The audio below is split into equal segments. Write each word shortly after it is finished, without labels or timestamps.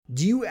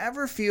Do you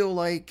ever feel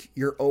like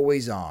you're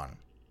always on?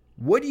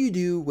 What do you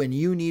do when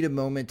you need a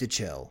moment to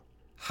chill?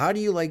 How do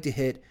you like to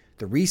hit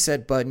the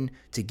reset button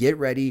to get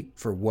ready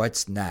for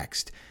what's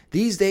next?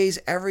 These days,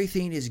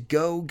 everything is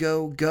go,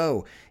 go,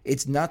 go.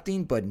 It's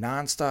nothing but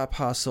nonstop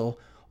hustle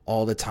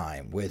all the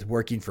time, with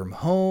working from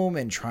home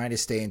and trying to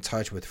stay in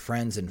touch with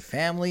friends and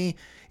family,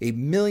 a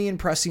million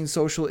pressing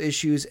social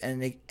issues,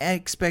 and an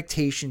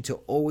expectation to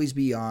always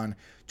be on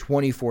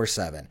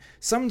 24/7.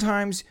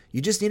 Sometimes you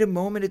just need a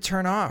moment to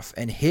turn off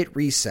and hit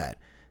reset.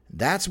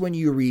 That's when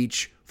you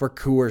reach for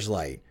Coors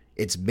Light.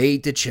 It's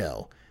made to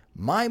chill.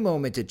 My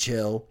moment to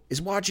chill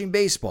is watching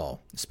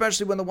baseball,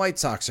 especially when the White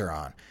Sox are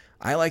on.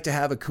 I like to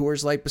have a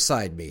Coors Light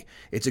beside me.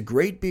 It's a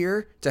great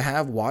beer to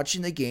have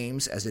watching the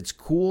games, as it's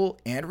cool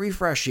and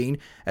refreshing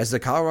as the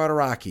Colorado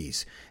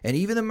Rockies. And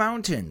even the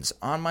mountains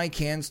on my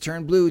cans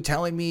turn blue,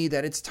 telling me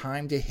that it's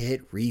time to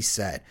hit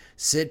reset.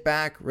 Sit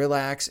back,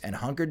 relax, and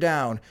hunker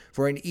down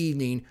for an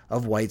evening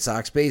of White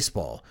Sox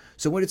baseball.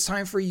 So when it's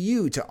time for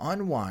you to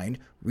unwind,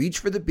 reach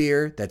for the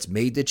beer that's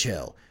made to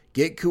chill.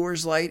 Get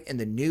Coors Light in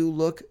the new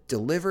look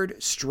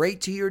delivered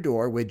straight to your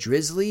door with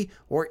Drizzly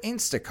or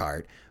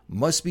Instacart.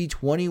 Must be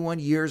 21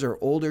 years or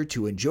older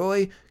to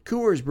enjoy.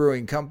 Coors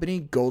Brewing Company,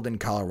 Golden,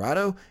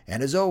 Colorado.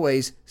 And as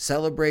always,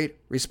 celebrate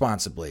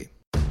responsibly.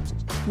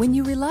 When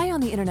you rely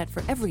on the internet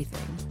for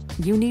everything,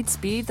 you need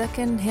speed that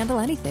can handle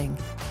anything.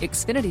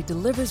 Xfinity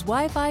delivers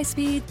Wi-Fi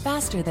speed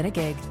faster than a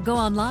gig. Go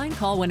online,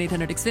 call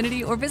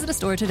 1-800-XFINITY, or visit a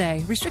store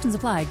today. Restrictions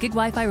apply. Gig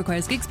Wi-Fi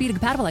requires gig speed and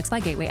compatible X-Fi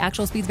gateway.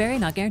 Actual speeds vary,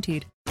 not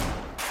guaranteed.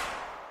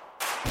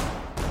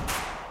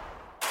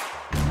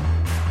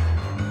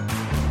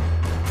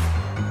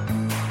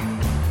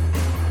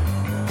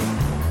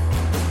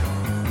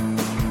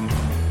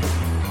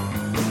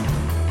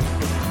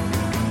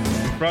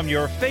 From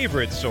your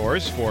favorite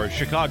source for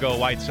Chicago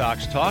White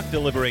Sox talk,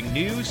 delivering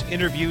news,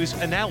 interviews,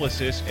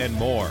 analysis, and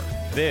more.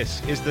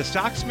 This is the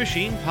Sox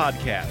Machine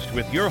Podcast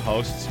with your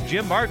hosts,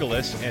 Jim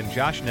Margalus and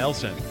Josh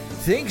Nelson.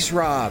 Thanks,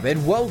 Rob,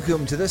 and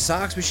welcome to the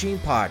Sox Machine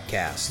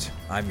Podcast.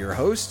 I'm your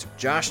host,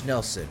 Josh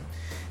Nelson,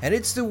 and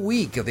it's the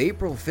week of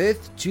April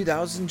 5th,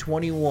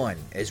 2021,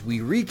 as we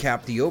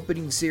recap the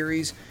opening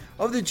series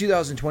of the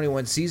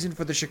 2021 season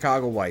for the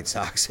Chicago White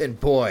Sox. And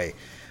boy,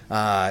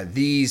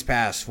 these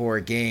past four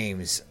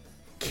games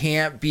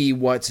can't be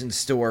what's in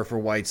store for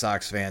White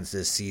Sox fans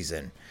this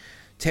season.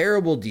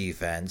 Terrible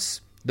defense.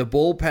 The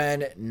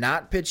bullpen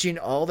not pitching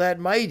all that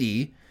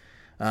mighty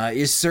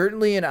is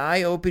certainly an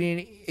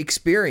eye-opening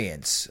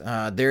experience.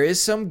 There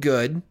is some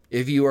good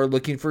if you are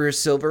looking for a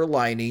silver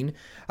lining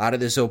out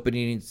of this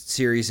opening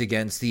series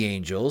against the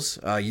Angels.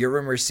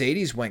 Yuri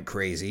Mercedes went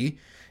crazy,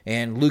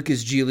 and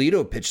Lucas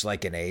Giolito pitched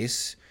like an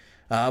ace.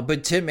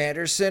 But Tim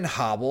Anderson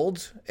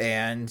hobbled,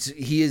 and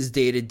he is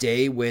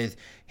day-to-day with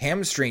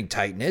hamstring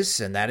tightness,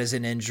 and that is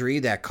an injury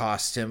that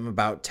cost him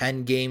about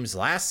 10 games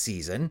last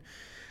season.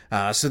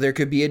 So there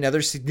could be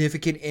another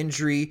significant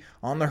injury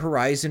on the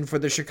horizon for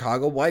the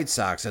Chicago White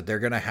Sox that they're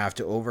going to have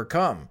to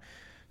overcome.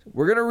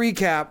 We're going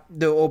to recap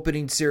the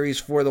opening series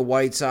for the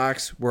White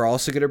Sox. We're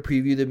also going to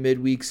preview the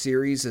midweek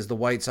series as the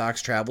White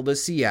Sox travel to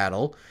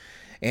Seattle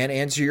and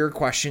answer your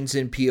questions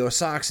in PO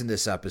Sox in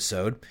this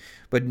episode.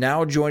 But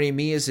now joining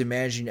me as the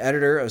managing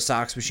editor of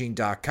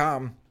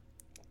SoxMachine.com,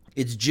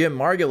 it's Jim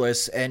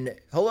Margalus. And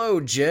hello,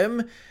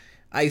 Jim.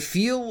 I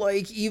feel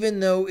like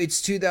even though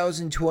it's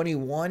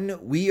 2021,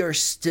 we are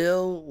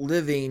still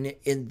living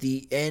in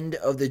the end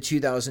of the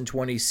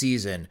 2020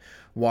 season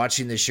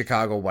watching the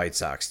Chicago White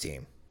Sox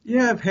team.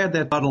 Yeah, I've had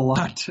that thought a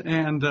lot,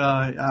 and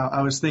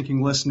I was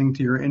thinking, listening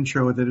to your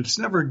intro, that it's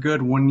never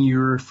good when you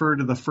refer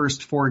to the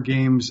first four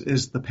games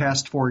as the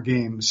past four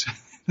games.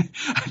 I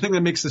think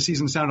that makes the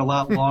season sound a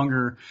lot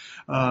longer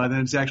than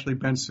it's actually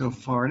been so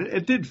far.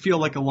 It did feel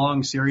like a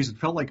long series. It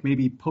felt like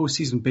maybe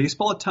postseason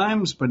baseball at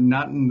times, but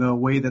not in the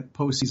way that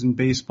postseason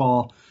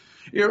baseball,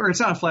 or it's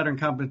not a flattering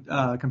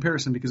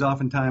comparison, because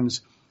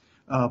oftentimes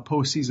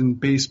postseason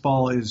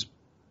baseball is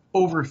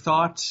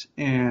overthought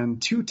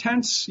and too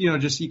tense.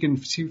 Just you can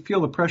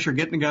feel the pressure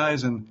getting the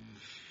guys, and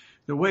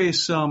the way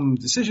some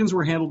decisions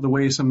were handled, the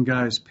way some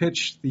guys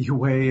pitched, the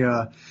way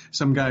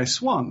some guys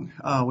swung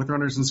with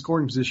runners in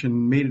scoring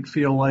position made it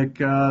feel like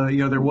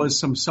there was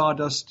some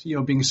sawdust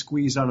being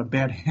squeezed out of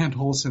bad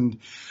handles, and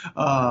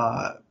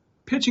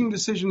pitching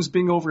decisions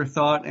being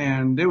overthought,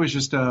 and it was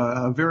just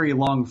a very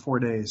long 4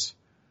 days.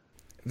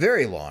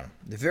 Very long,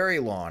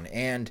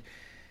 and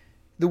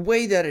the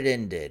way that it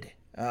ended.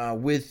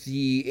 With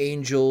the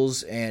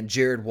Angels and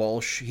Jared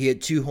Walsh, he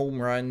had 2 home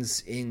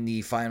runs in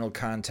the final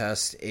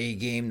contest, a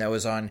game that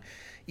was on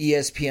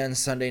ESPN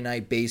Sunday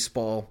Night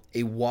Baseball,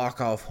 a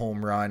walk-off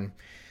home run.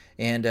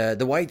 And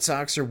the White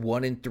Sox are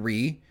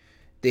 1-3.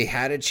 They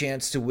had a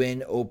chance to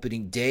win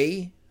opening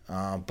day,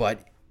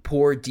 but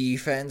poor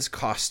defense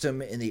cost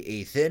them in the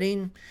 8th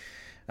inning.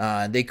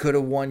 They could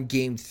have won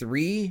Game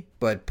 3,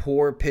 but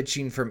poor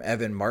pitching from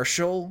Evan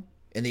Marshall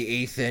in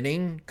the 8th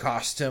inning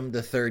cost him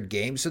the 3rd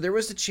game. So there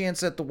was a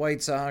chance that the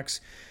White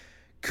Sox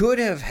could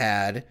have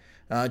had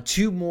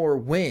 2 more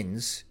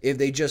wins if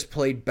they just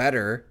played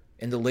better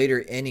in the later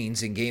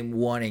innings in Game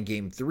 1 and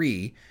Game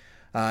 3.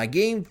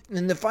 In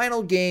the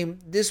final game,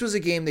 this was a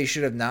game they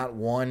should have not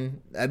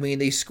won. I mean,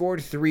 they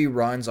scored 3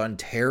 runs on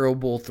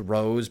terrible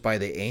throws by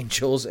the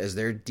Angels as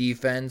their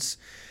defense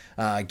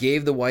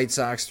gave the White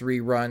Sox 3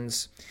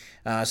 runs.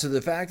 So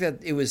the fact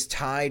that it was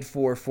tied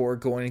 4-4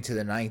 going into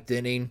the 9th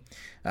inning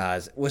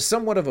was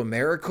somewhat of a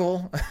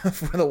miracle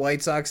for the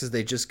White Sox, as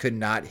they just could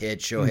not hit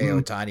Shohei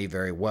Ohtani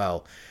very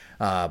well.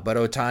 But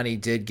Ohtani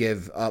did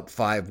give up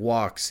 5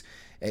 walks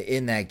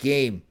in that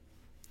game.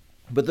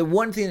 But the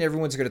one thing that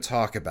everyone's going to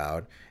talk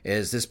about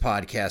is this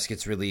podcast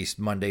gets released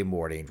Monday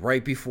morning,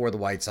 right before the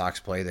White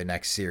Sox play the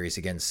next series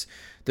against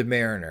the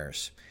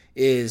Mariners,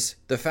 is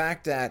the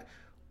fact that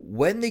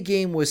when the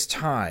game was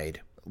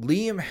tied,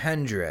 Liam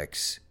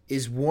Hendriks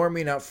is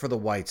warming up for the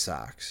White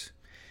Sox.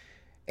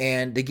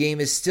 And the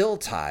game is still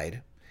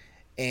tied,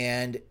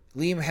 and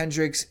Liam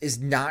Hendriks is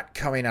not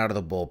coming out of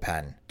the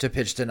bullpen to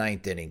pitch the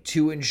 9th inning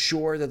to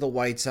ensure that the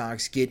White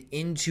Sox get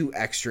into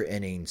extra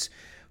innings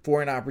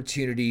for an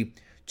opportunity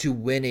to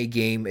win a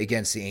game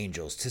against the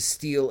Angels, to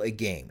steal a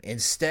game.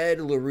 Instead,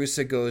 La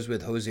Russa goes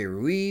with Jose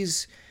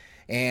Ruiz,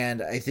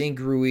 and I think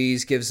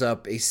Ruiz gives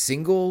up a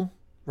single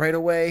right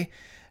away.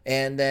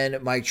 And then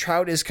Mike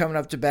Trout is coming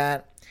up to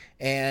bat,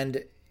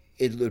 and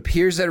it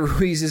appears that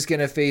Ruiz is going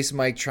to face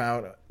Mike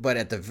Trout, but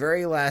at the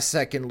very last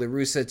second, La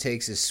Russa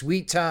takes his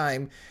sweet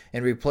time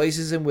and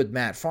replaces him with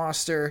Matt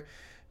Foster.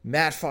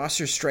 Matt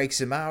Foster strikes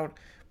him out,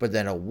 but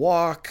then a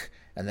walk,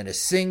 and then a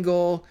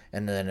single,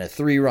 and then a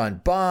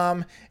 3-run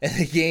bomb, and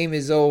the game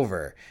is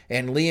over.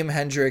 And Liam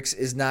Hendriks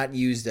is not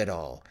used at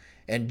all.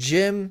 And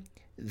Jim,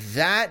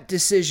 that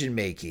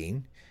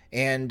decision-making,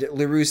 and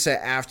La Russa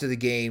after the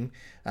game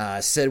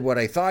said what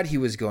I thought he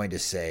was going to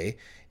say,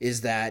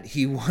 is that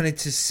he wanted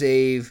to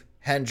save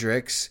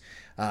Hendriks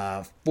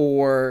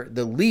for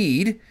the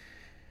lead.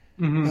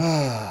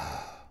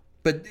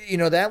 But,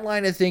 that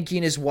line of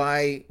thinking is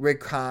why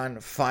Rick Hahn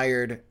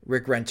fired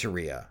Rick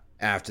Renteria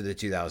after the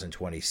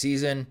 2020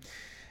 season.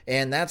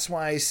 And that's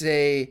why I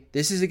say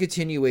this is a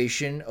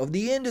continuation of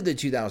the end of the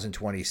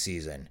 2020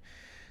 season,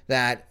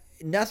 that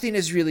nothing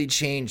has really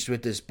changed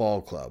with this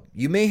ball club.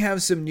 You may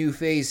have some new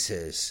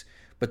faces,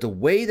 but the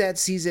way that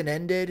season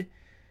ended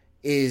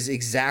is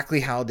exactly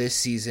how this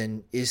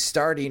season is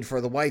starting for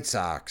the White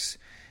Sox.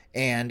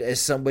 And as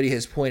somebody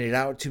has pointed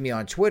out to me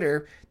on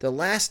Twitter, the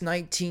last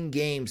 19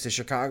 games the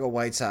Chicago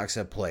White Sox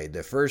have played,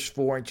 the first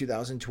 4 in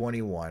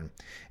 2021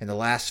 and the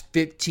last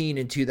 15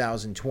 in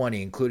 2020,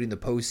 including the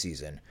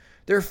postseason,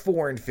 they're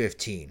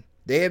 4-15.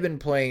 They have been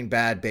playing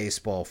bad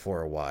baseball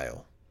for a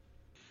while.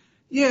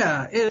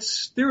 Yeah,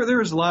 there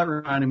was a lot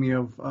reminding me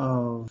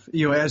of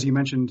as you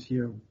mentioned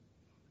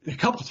a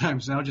couple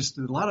times now, just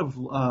a lot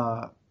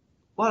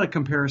of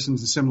comparisons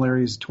and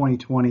similarities to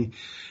 2020.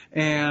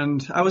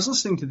 And I was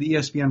listening to the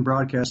ESPN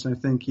broadcast, and I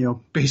think,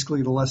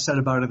 basically the less said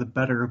about it, the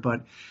better.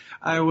 But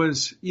I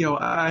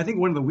think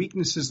one of the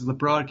weaknesses of the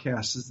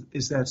broadcast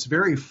is that it's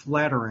very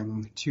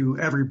flattering to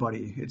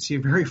everybody. It's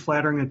very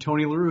flattering to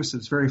Tony La Russa.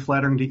 It's very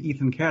flattering to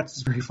Ethan Katz.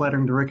 It's very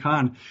flattering to Rick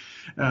Hahn.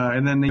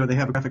 And then, they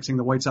have a graphic saying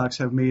the White Sox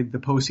have made the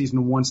postseason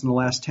once in the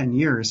last 10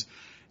 years.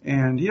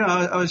 And,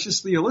 I was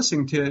just,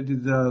 listening to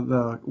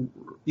the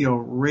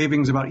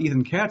ravings about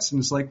Ethan Katz, and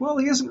it's like, well,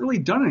 he hasn't really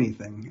done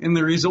anything. And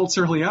the results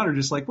early on are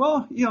just like,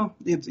 well, you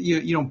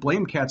don't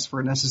blame Katz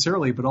for it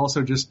necessarily, but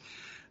also just,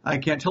 I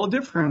can't tell a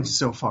difference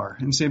so far.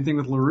 And same thing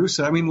with La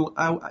Russa. I mean,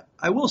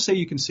 I will say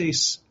you can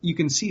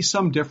see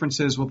some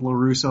differences with La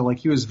Russa. Like,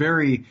 he was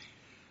very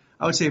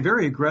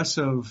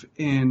aggressive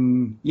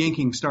in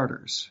yanking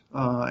starters.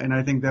 And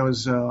I think that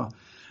was,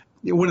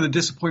 one of the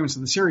disappointments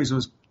of the series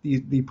was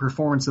the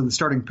performance of the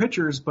starting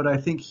pitchers, but I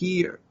think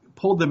he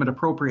pulled them at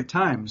appropriate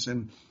times.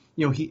 And,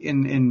 he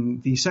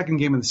in the second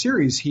game of the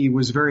series, he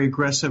was very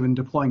aggressive in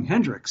deploying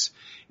Hendriks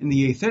in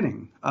the 8th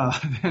inning.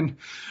 Then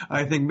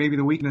I think maybe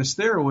the weakness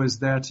there was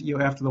that,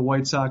 after the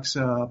White Sox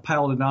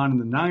piled it on in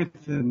the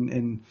 9th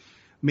and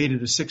made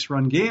it a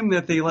 6-run game,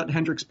 that they let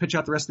Hendriks pitch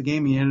out the rest of the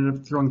game. He ended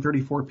up throwing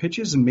 34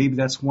 pitches, and maybe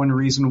that's one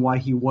reason why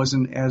he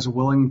wasn't as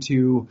willing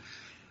to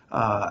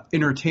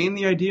entertain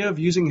the idea of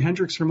using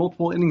Hendriks for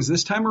multiple innings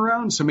this time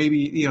around. So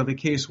maybe, the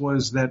case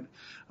was that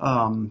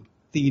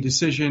the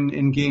decision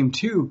in Game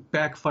 2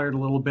 backfired a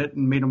little bit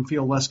and made him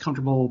feel less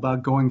comfortable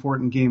about going for it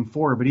in Game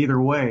 4. But either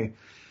way,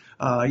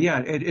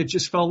 it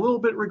just felt a little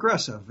bit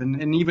regressive.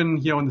 And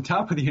even, in the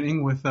top of the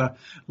inning with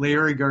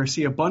Leury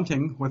Garcia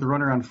bunting with a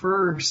runner on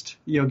first,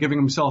 giving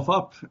himself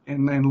up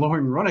and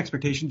lowering run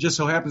expectation, just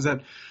so happens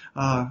that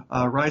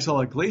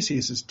Raisel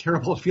Iglesias is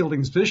terrible at fielding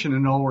his position,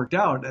 and it all worked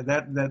out.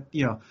 That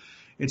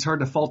it's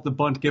hard to fault the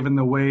bunt given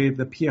the way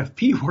the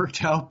PFP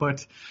worked out,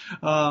 but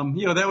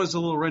that was a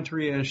little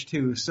Renteria-ish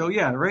too. So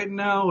right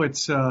now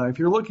it's if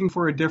you're looking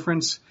for a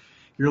difference,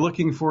 you're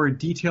looking for a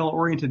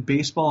detail-oriented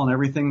baseball and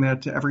everything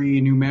that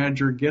every new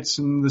manager gets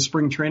in the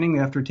spring training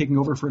after taking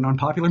over for an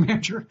unpopular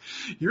manager,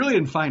 you really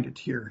didn't find it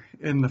here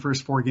in the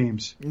first 4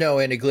 games. No,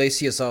 and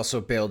Iglesias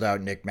also bailed out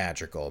Nick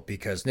Madrigal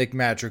because Nick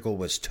Madrigal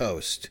was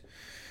toast.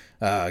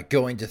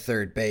 Going to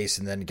third base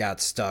and then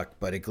got stuck,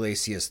 but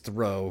Iglesias'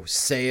 throw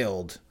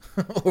sailed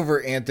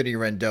over Anthony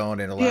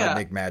Rendon and allowed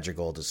Nick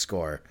Madrigal to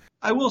score.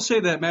 I will say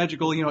that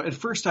Madrigal, at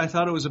first I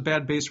thought it was a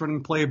bad base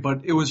running play,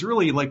 but it was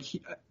really like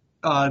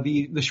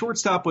the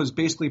shortstop was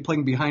basically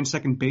playing behind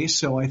second base,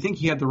 so I think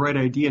he had the right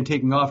idea in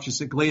taking off.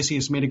 Just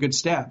Iglesias made a good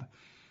stab,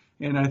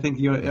 and I think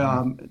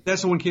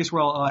that's the one case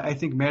where I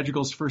think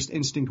Madrigal's first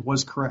instinct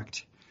was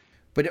correct.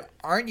 But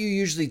aren't you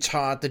usually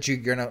taught that you're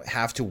going to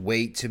have to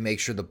wait to make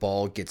sure the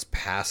ball gets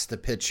past the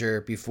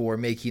pitcher before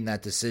making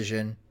that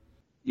decision?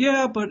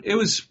 Yeah, but it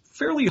was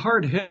fairly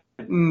hard hit,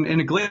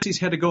 and Iglesias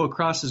had to go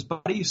across his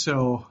body,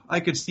 so I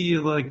could see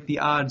like the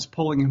odds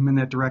pulling him in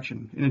that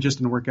direction, and it just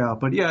didn't work out.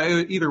 But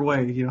yeah, either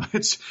way,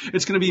 it's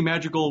going to be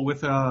Madrigal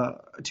with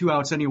 2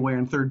 outs anyway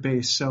on third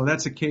base. So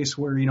that's a case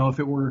where if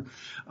it were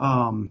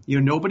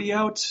nobody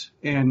out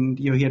and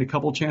he had a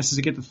couple chances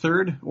to get to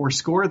third or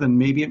score, then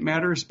maybe it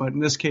matters. But in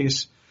this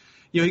case,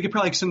 he could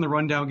probably send the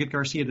run down, get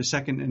Garcia to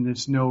second, and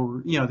it's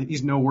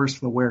he's no worse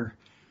for the wear.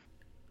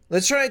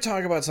 Let's try to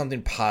talk about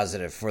something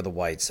positive for the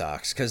White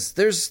Sox, because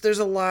there's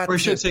a lot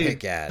to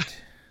pick at.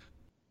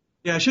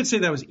 Yeah, I should say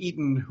that was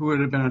Eaton who would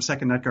have been on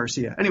second, not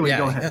Garcia. Anyway,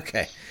 go ahead.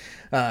 Okay.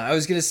 I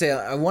was going to say,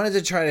 I wanted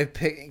to try to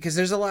pick, because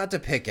there's a lot to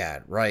pick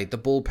at, right? The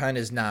bullpen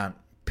is not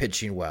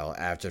pitching well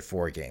after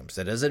 4 games.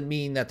 That doesn't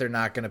mean that they're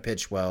not going to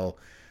pitch well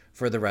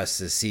for the rest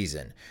of the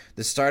season.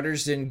 The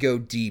starters didn't go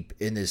deep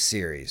in this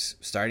series.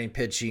 Starting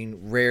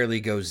pitching rarely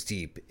goes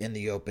deep in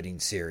the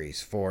opening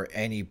series for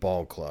any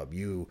ball club.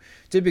 You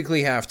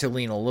typically have to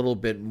lean a little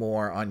bit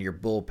more on your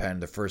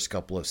bullpen the first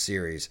couple of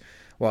series,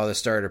 while your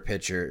starting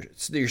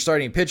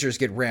pitchers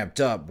get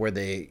ramped up where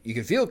you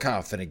can feel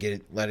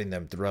confident letting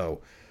them throw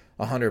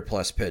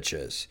 100+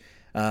 pitches.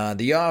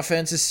 The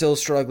offense is still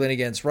struggling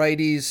against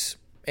righties,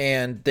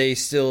 and they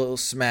still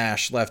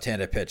smash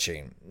left-handed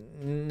pitching.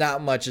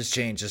 Not much has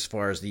changed as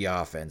far as the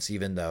offense,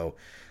 even though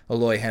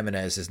Eloy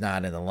Jimenez is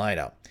not in the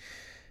lineup.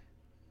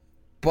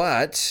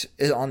 But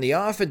on the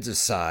offensive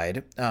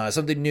side,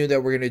 something new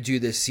that we're going to do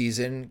this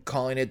season,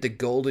 calling it the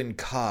Golden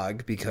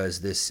Cog,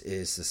 because this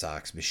is the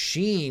Sox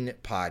Machine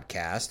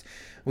podcast,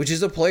 which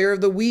is a player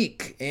of the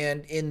week.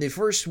 And in the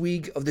first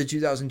week of the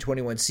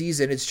 2021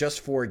 season, it's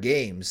just 4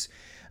 games.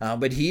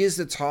 But he is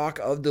the talk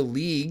of the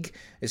league,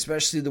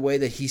 especially the way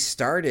that he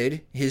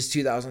started his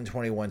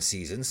 2021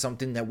 season,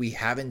 something that we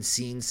haven't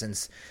seen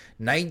since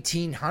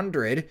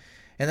 1900.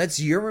 And that's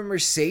Yermin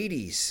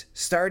Mercedes,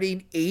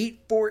 starting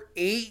 8 for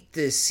 8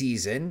 this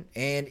season.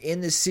 And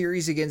in the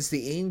series against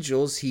the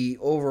Angels, he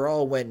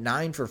overall went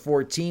 9 for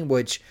 14,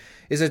 which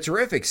is a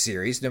terrific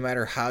series, no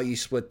matter how you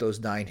split those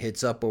 9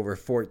 hits up over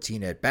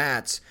 14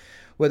 at-bats,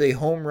 with a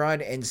home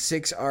run and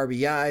 6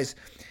 RBIs.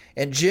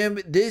 And Jim,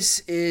 this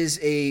is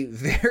a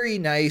very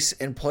nice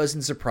and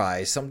pleasant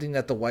surprise, something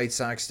that the White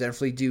Sox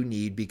definitely do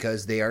need,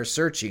 because they are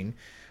searching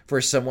for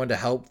someone to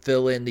help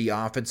fill in the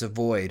offensive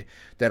void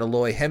that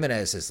Eloy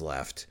Jimenez has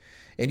left.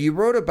 And you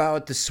wrote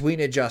about the swing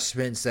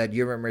adjustments that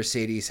Yermin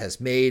Mercedes has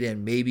made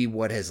and maybe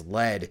what has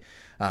led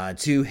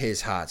to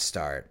his hot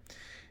start.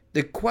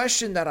 The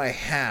question that I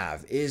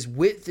have is,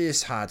 with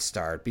this hot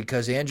start,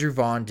 because Andrew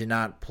Vaughn did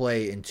not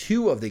play in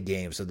 2 of the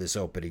games of this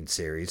opening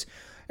series,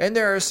 and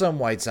there are some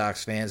White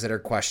Sox fans that are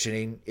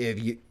questioning,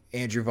 if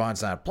Andrew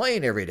Vaughn's not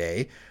playing every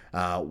day,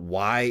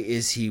 why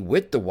is he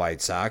with the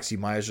White Sox? You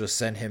might as well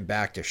send him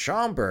back to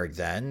Schaumburg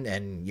then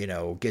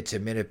and, get to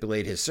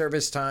manipulate his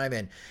service time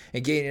and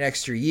gain an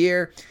extra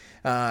year.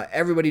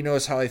 Everybody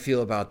knows how I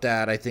feel about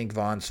that. I think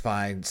Vaughn's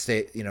fine,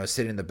 sitting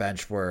on the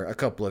bench for a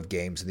couple of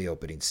games in the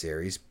opening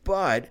series.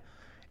 But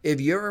if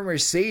Yermin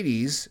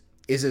Mercedes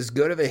is as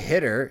good of a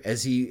hitter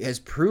as he has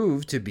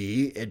proved to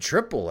be at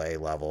AAA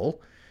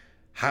level,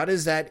 how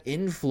does that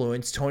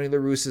influence Tony La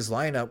Russa's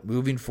lineup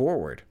moving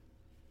forward?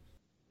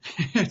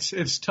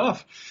 It's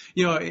tough.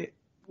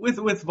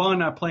 With Vaughn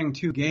not playing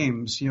 2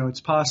 games,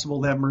 it's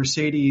possible that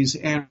Mercedes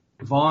and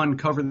Vaughn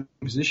cover the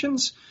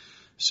positions.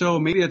 So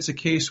maybe that's a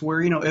case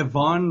where, if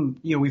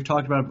Vaughn, we've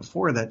talked about it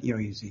before that,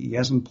 he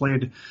hasn't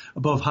played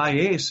above high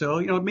A.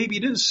 So, maybe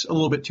it is a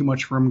little bit too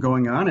much for him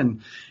going on.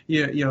 And,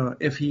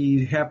 if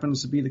he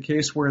happens to be the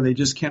case where they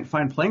just can't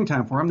find playing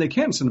time for him, they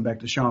can send him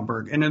back to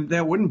Schaumburg. And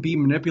that wouldn't be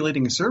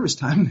manipulating his service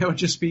time. That would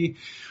just be,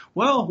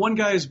 well, one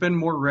guy has been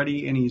more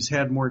ready and he's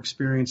had more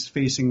experience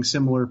facing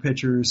similar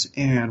pitchers,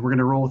 and we're going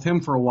to roll with him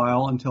for a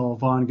while until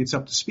Vaughn gets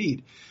up to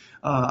speed.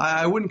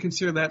 I wouldn't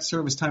consider that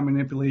service time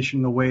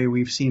manipulation the way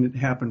we've seen it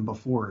happen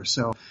before.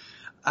 So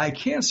I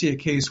can see a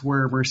case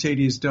where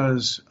Mercedes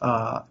does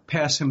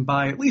pass him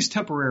by, at least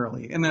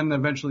temporarily, and then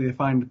eventually they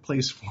find a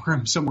place for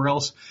him somewhere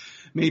else,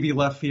 maybe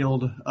left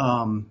field.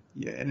 And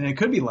it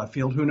could be left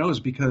field, who knows,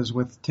 because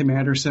with Tim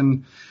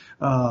Anderson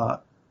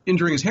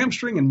injuring his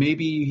hamstring, and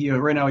maybe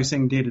right now he's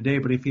saying day-to-day,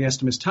 but if he has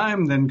to miss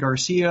time, then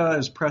Garcia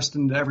is pressed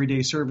into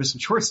everyday service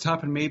and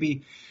shortstop, and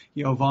maybe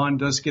Vaughn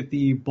does get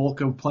the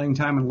bulk of playing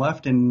time and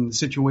left, and the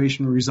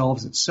situation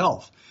resolves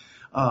itself.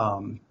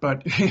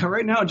 But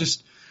right now,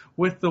 just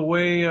with the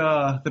way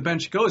the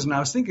bench goes, and I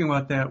was thinking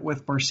about that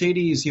with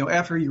Mercedes,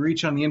 after you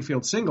reach on the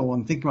infield single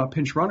and thinking about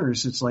pinch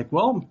runners, it's like,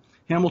 well,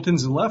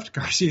 Hamilton's at left,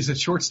 Garcia's at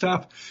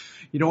shortstop.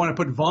 you don't want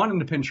to put Vaughn in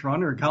the pinch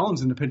run or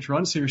Collins in the pinch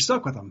run, so you're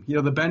stuck with them.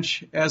 The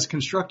bench as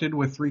constructed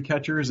with 3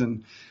 catchers,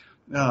 and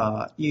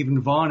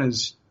even Vaughn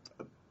is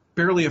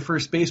barely a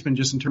first baseman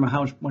just in terms of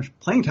how much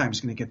playing time is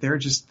going to get there.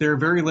 Just they're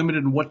very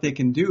limited in what they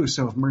can do.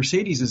 So if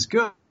Mercedes is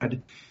good,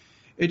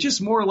 it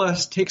just more or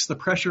less takes the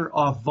pressure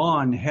off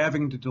Vaughn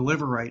having to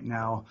deliver right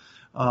now.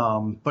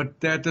 But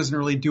that doesn't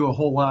really do a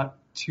whole lot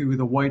to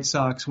the White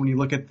Sox when you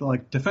look at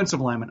the defensive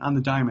alignment on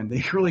the diamond.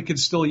 They really could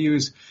still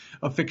use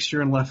a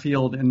fixture in left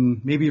field,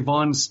 and maybe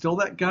Vaughn's still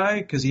that guy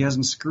because he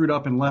hasn't screwed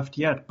up in left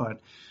yet.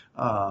 But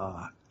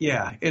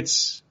yeah,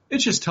 it's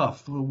just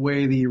tough the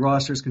way the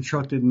roster is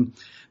constructed, and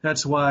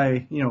that's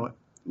why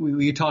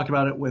we talked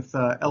about it with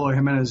Eloy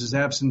Jimenez's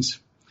absence,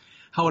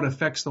 how it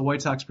affects the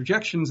White Sox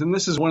projections, and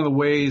this is one of the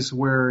ways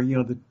where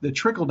the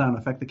trickle down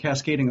effect, the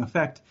cascading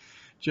effect,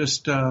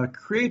 just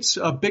creates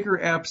a bigger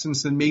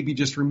absence than maybe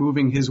just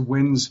removing his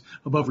wins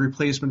above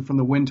replacement from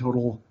the win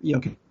total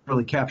can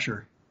really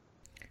capture.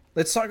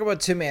 Let's talk about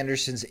Tim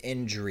Anderson's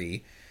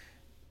injury.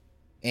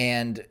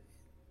 And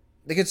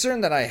the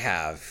concern that I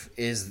have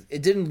is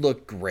it didn't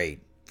look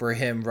great for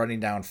him running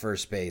down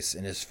first base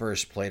in his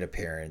first plate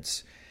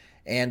appearance.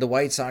 And the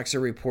White Sox are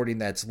reporting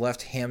that's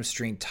left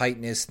hamstring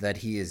tightness, that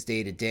he is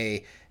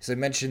day-to-day. As I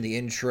mentioned in the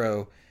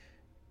intro,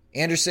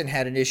 Anderson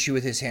had an issue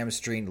with his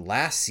hamstring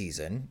last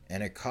season,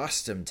 and it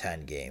cost him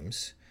 10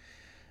 games.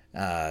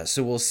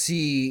 So we'll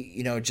see,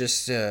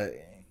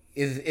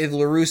 if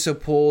La Russa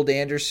pulled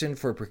Anderson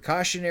for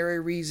precautionary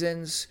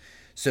reasons,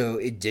 so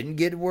it didn't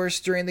get worse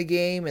during the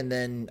game, and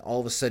then all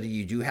of a sudden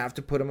you do have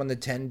to put him on the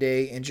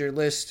 10-day injured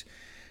list.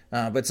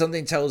 But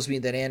something tells me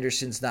that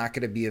Anderson's not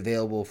going to be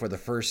available for the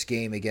first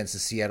game against the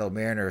Seattle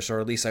Mariners, or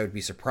at least I would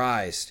be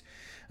surprised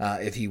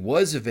if he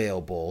was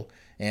available,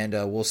 and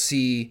we'll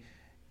see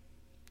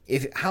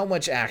how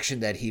much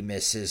action that he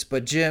misses.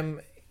 But Jim,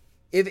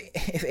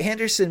 if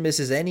Anderson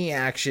misses any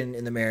action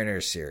in the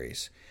Mariners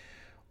series,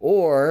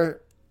 or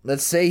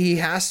let's say he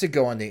has to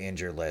go on the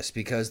injured list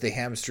because the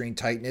hamstring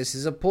tightness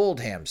is a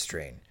pulled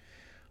hamstring,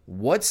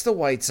 what's the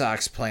White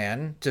Sox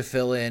plan to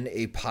fill in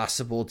a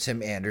possible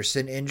Tim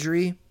Anderson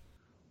injury?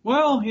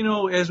 Well,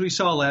 as we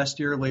saw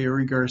last year,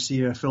 Leury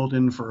Garcia filled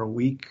in for a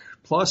week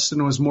plus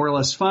and was more or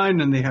less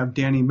fine, and they have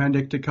Danny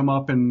Mendick to come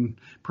up and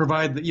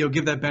provide,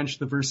 give that bench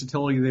the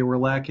versatility they were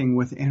lacking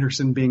with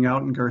Anderson being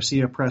out and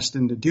Garcia pressed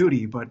into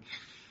duty. But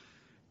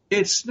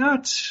it's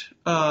not,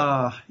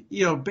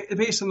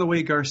 based on the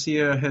way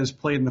Garcia has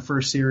played in the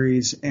first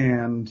series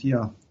and,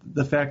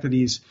 the fact that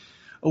he's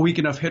a weak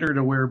enough hitter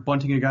to where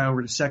bunting a guy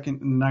over to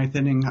second in the ninth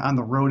inning on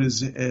the road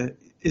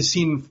is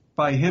seen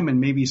by him and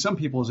maybe some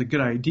people as a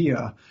good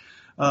idea.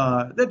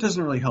 That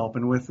doesn't really help.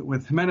 And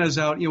with Jimenez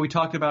out, we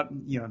talked about,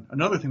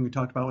 another thing we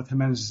talked about with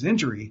Jimenez's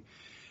injury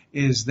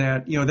is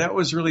that, that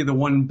was really the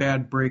one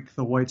bad break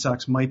the White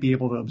Sox might be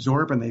able to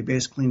absorb, and they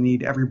basically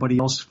need everybody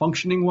else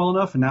functioning well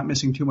enough and not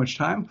missing too much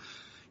time.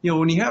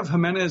 When you have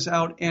Jimenez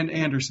out and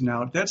Anderson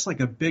out, that's like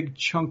a big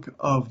chunk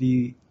of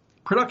the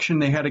production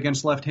they had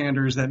against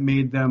left-handers that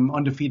made them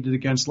undefeated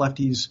against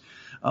lefties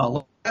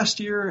last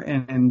year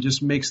and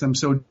just makes them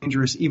so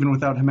dangerous even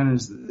without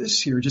Jimenez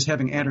this year, just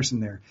having Anderson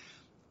there.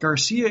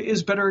 Garcia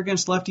is better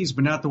against lefties,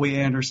 but not the way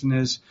Anderson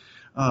is.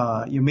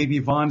 Maybe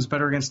Vaughn's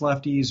better against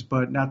lefties,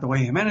 but not the way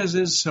Jimenez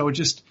is. So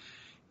just,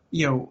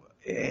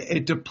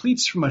 it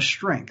depletes from a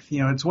strength.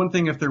 It's one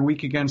thing if they're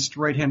weak against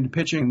right-handed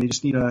pitching and they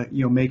just need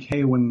to, make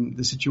hay when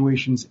the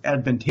situation's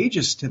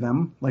advantageous to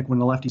them, like when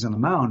the lefty's on the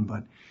mound.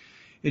 But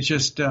it's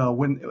just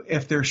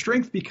if their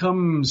strength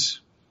becomes,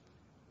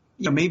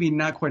 maybe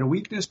not quite a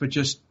weakness, but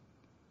just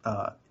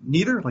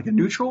neither, like a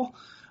neutral,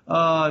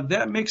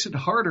 that makes it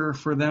harder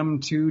for them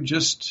to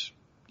just,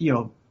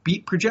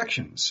 beat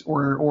projections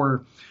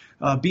or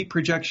beat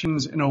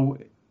projections in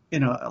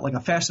a like a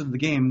facet of the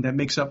game that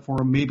makes up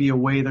for maybe a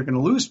way they're going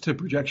to lose to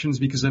projections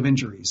because of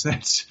injuries.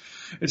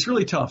 It's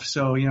really tough.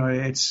 So,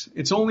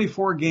 it's only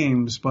 4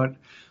 games, but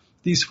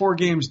these 4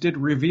 games did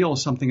reveal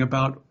something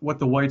about what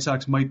the White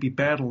Sox might be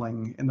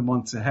battling in the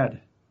months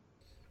ahead.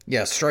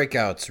 Yeah,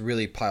 strikeouts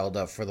really piled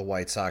up for the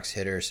White Sox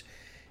hitters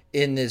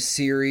in this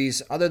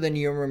series. Other than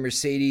Yurma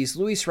Mercedes,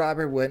 Luis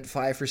Robert went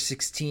 5 for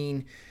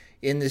 16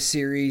 in this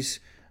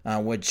series,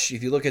 which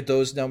if you look at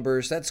those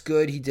numbers, that's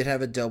good. He did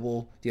have a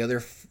double. The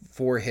other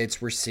 4 hits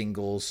were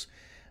singles.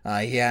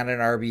 He had an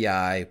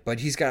RBI,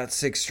 but he's got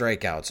 6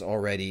 strikeouts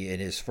already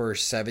in his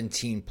first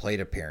 17 plate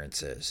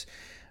appearances.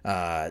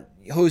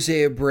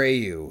 Jose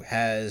Abreu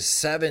has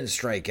 7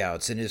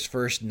 strikeouts in his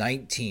first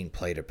 19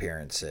 plate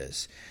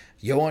appearances.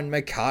 Yohan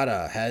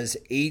Moncada has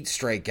 8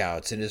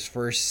 strikeouts in his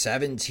first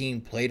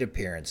 17 plate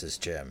appearances,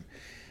 Jim.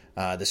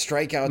 The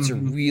strikeouts are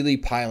really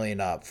piling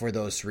up for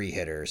those 3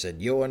 hitters.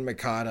 And Yohan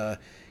Moncada,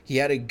 he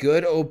had a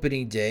good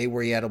opening day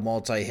where he had a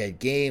multi-hit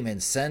game,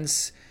 and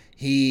since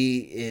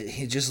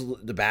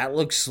the bat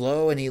looks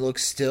slow and he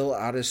looks still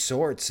out of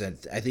sorts. And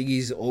I think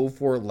he's 0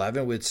 for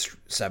 11 with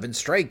 7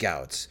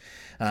 strikeouts.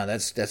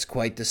 That's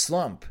quite the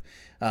slump.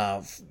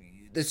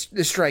 The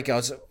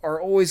strikeouts are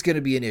always going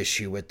to be an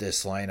issue with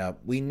this lineup.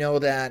 We know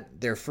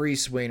that they're free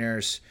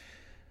swingers.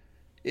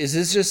 Is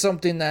this just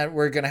something that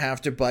we're going to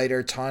have to bite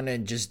our tongue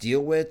and just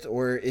deal with?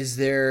 Or is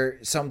there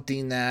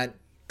something that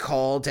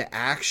call to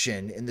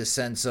action in the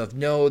sense of,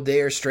 no,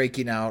 they are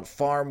striking out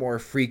far more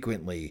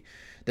frequently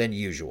than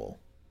usual?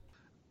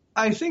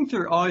 I think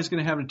they're always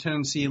going to have a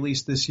tendency, at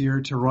least this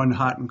year, to run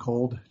hot and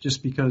cold,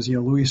 just because,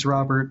 Luis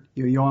Robert,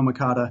 Yoan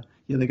Moncada,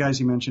 the guys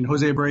you mentioned.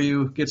 Jose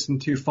Abreu gets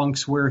into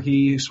funks where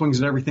he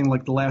swings at everything,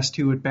 like the last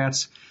two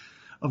at-bats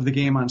of the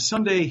game on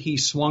Sunday. He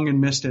swung and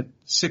missed at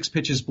 6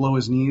 pitches below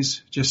his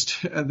knees.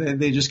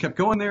 They just kept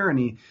going there, and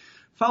he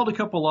fouled a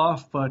couple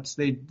off, but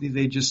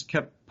they just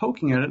kept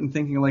poking at it and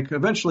thinking, like,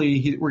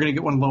 eventually we're going to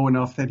get one low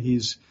enough that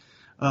he's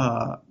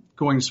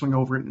going to swing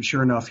over it, and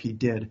sure enough, he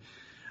did.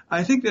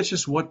 I think that's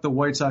just what the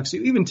White Sox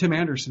do. Even Tim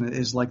Anderson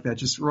is like that,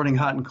 just running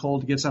hot and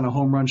cold, gets on a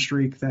home run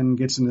streak, then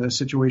gets into a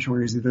situation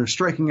where he's either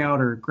striking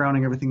out or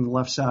grounding everything to the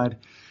left side.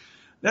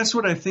 That's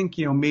what I think,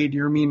 made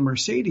Yermin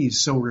Mercedes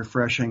so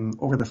refreshing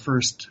over the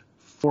first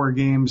 4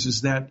 games,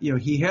 is that,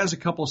 he has a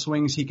couple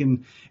swings. He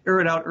can air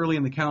it out early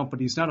in the count, but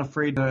he's not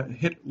afraid to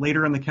hit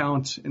later in the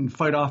count and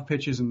fight off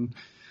pitches and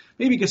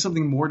maybe get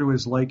something more to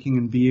his liking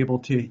and be able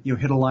to,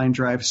 hit a line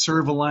drive,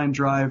 serve a line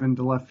drive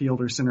into left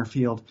field or center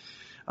field.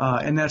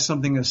 And that's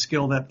a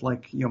skill that,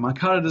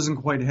 Moncada doesn't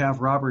quite have.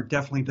 Robert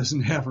definitely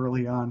doesn't have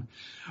early on.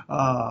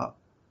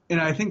 And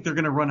I think they're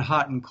going to run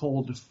hot and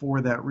cold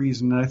for that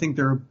reason. And I think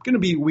there are going to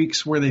be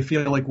weeks where they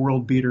feel like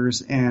world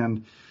beaters,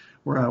 and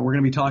we're going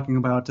to be talking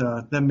about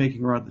them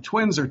making a run at the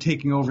Twins or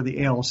taking over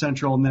the AL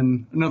Central. And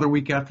then another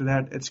week after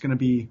that, it's going to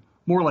be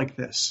more like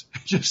this.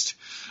 Just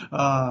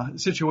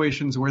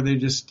situations where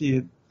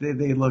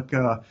they look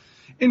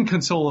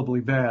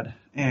inconsolably bad.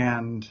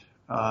 And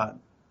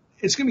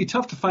it's going to be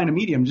tough to find a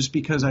medium, just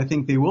because I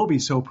think they will be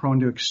so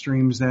prone to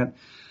extremes that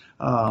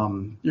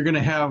you're going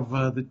to have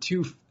the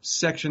two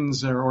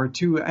sections or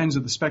two ends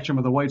of the spectrum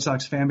of the White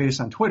Sox fan base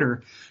on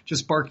Twitter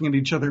just barking at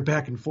each other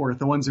back and forth.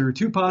 The ones that are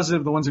too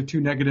positive, the ones that are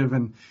too negative,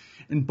 and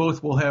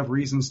both will have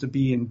reasons to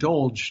be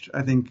indulged,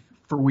 I think,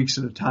 for weeks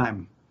at a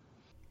time.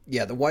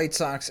 Yeah, the White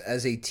Sox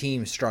as a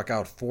team struck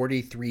out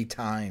 43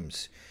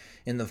 times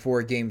in the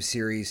 4-game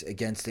series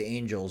against the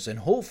Angels, and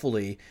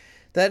hopefully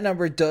that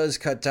number does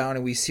cut down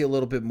and we see a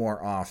little bit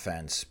more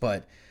offense.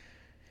 But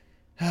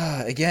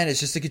again, it's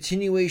just a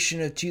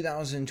continuation of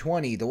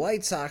 2020. The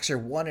White Sox are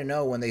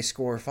 1-0 when they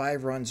score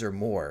 5 runs or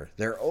more.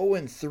 They're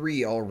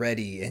 0-3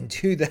 already in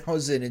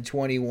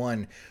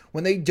 2021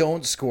 when they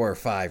don't score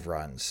 5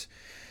 runs.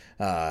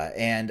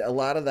 And a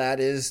lot of that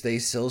is they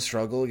still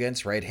struggle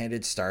against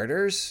right-handed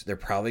starters. They're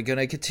probably going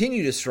to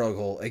continue to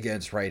struggle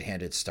against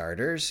right-handed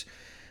starters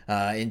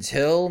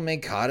until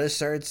Moncada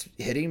starts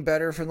hitting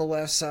better from the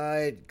left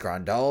side,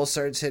 Grandal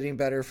starts hitting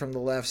better from the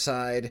left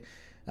side.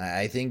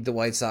 I think the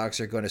White Sox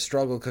are going to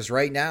struggle because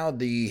right now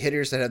the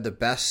hitters that have the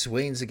best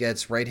swings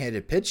against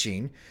right-handed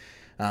pitching,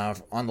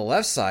 on the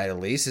left side at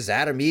least, is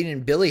Adam Eaton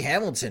and Billy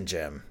Hamilton,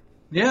 Jim.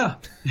 Yeah,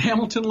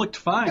 Hamilton looked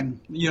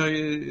fine.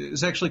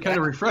 It's actually kind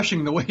of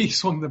refreshing the way he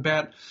swung the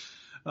bat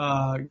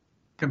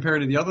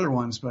compared to the other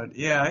ones. But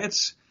yeah,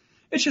 it's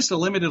just a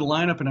limited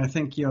lineup, and I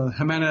think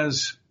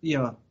Jimenez,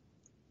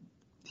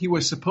 he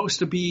was supposed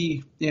to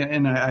be,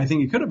 and I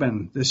think he could have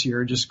been this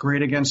year, just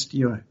great against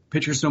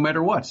pitchers no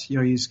matter what.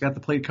 He's got the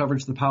plate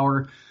coverage, the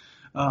power,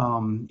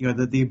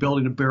 the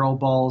ability to barrel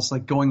balls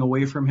like going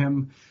away from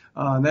him.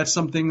 That's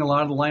something a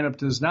lot of the lineup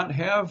does not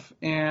have,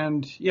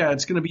 and yeah,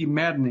 it's going to be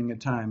maddening at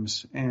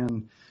times.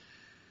 And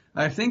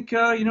I think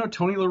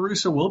Tony La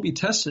Russa will be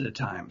tested at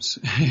times,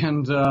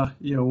 and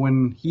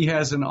when he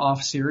has an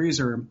off series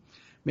or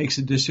makes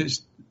a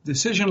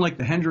decision like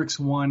the Hendricks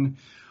one.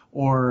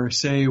 Or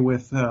say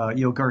with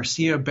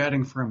Garcia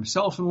batting for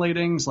himself in late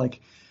innings,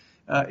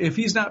 if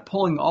he's not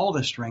pulling all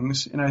the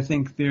strings, and I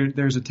think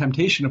there's a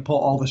temptation to pull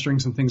all the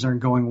strings when things aren't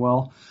going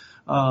well,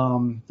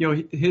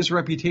 his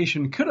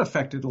reputation could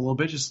affect it a little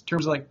bit. Just in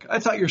terms of I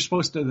thought you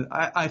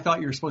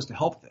were supposed to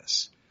help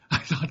this. I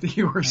thought that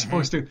you were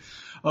supposed to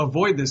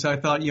avoid this. I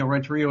thought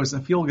Renteria was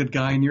a feel good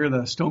guy and you're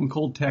the stone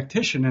cold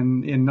tactician,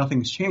 and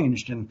nothing's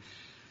changed. And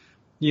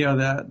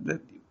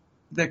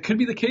that could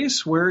be the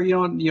case where,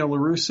 La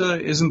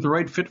Russa isn't the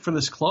right fit for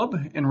this club,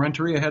 and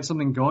Renteria had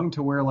something going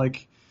to where,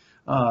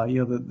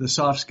 the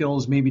soft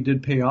skills maybe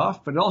did pay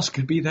off, but it also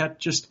could be that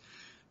just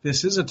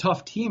this is a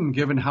tough team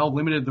given how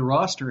limited the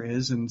roster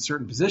is in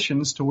certain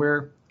positions to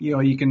where,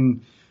 you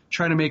can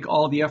try to make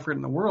all the effort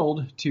in the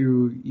world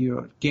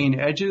to, gain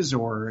edges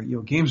or,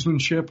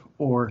 gamesmanship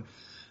or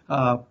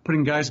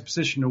putting guys in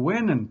position to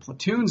win and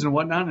platoons and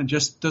whatnot, and it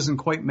just doesn't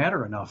quite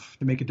matter enough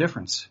to make a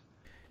difference.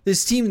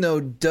 This team,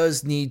 though,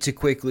 does need to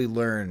quickly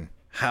learn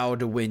how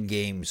to win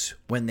games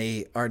when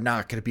they are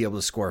not going to be able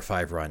to score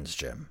 5 runs,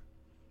 Jim.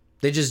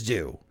 They just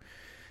do.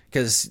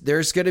 Because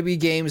there's going to be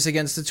games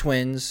against the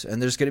Twins,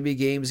 and there's going to be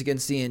games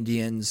against the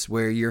Indians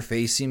where you're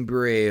facing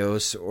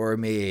Barrios or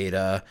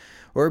Maeda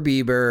or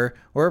Bieber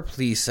or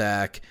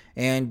Plesac,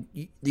 and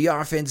the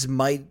offense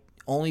might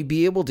only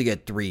be able to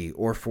get 3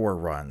 or 4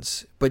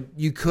 runs. But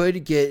you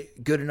could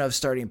get good enough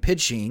starting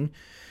pitching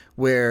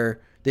where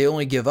they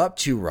only give up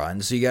 2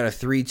 runs. So you got a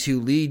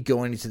 3-2 lead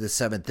going into the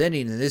 7th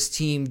inning. And this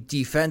team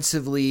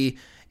defensively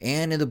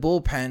and in the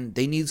bullpen,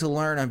 they need to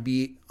learn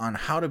on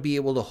how to be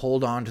able to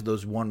hold on to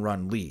those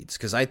 1-run leads.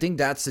 Because I think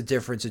that's the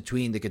difference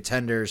between the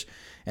contenders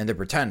and the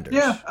pretenders.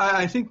 Yeah,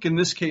 I think in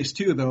this case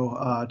too,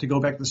 though, to go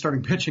back to the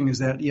starting pitching, is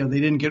that they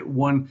didn't get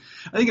one.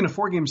 I think in a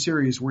 4-game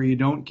series where you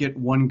don't get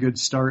one good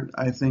start,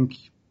 I think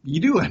you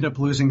do end up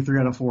losing 3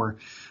 out of 4.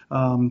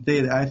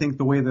 I think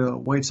the way the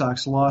White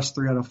Sox lost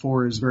 3 out of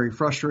 4 is very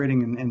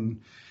frustrating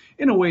and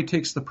in a way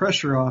takes the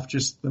pressure off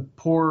just the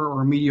poor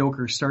or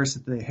mediocre starts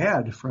that they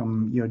had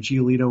from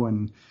Giolito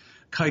and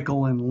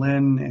Keuchel and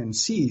Lynn and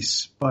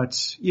Cease.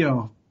 But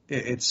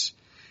it's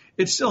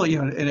still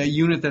in a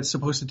unit that's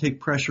supposed to take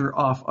pressure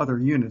off other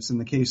units. In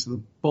the case of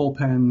the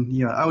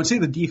bullpen, I would say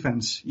the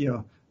defense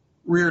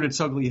reared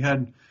its ugly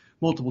head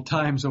multiple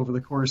times over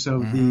the course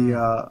of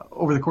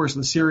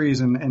the series,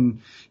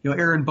 and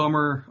Aaron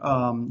Bummer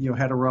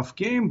had a rough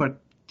game, but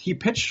he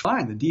pitched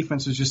fine. The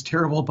defense was just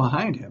terrible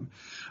behind him.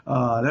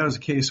 That was a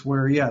case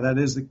where that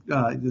is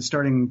the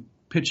starting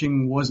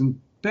pitching wasn't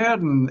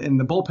bad and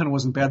the bullpen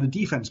wasn't bad. The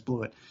defense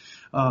blew it.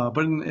 But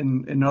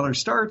in other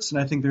starts,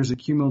 and I think there's a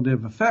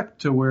cumulative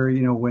effect to where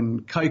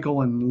when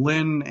Keuchel and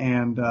Lynn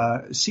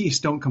and Cease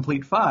don't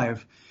complete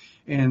 5.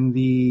 And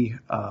the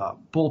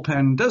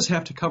bullpen does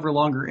have to cover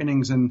longer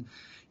innings, and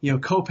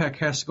Kopech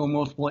has to go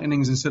multiple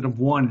innings instead of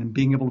 1, and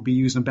being able to be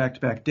used on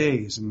back-to-back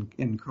days,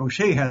 and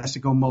Crochet has to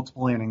go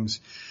multiple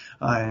innings,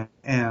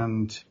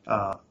 and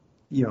La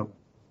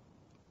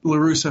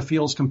Russa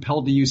feels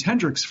compelled to use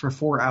Hendricks for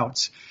 4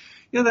 outs.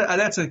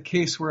 That's a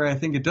case where I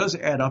think it does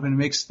add up and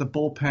makes the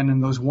bullpen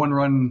and those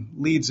 1-run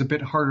leads a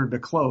bit harder to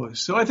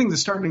close. So I think the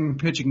starting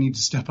pitching needs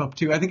to step up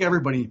too. I think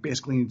everybody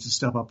basically needs to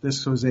step up.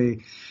 This was a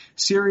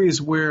series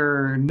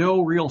where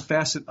no real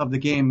facet of the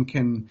game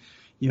can,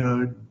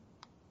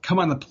 come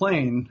on the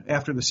plane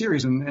after the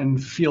series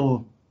and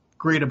feel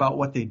great about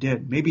what they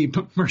did. Maybe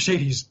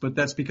Mercedes, but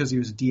that's because he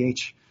was a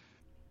DH.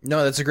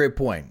 No, that's a great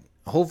point.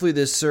 Hopefully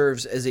this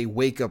serves as a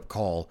wake-up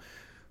call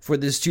for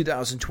this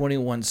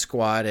 2021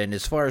 squad. And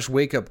as far as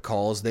wake-up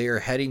calls, they are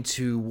heading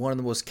to one of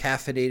the most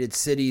caffeinated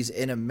cities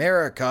in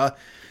America,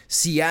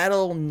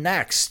 Seattle,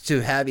 next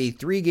to have a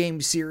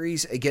 3-game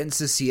series against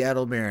the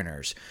Seattle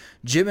Mariners.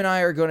 Jim and I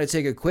are going to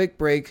take a quick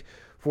break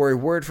for a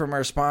word from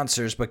our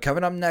sponsors, but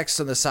coming up next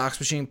on the Sox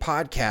Machine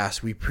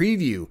podcast, we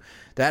preview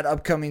that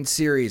upcoming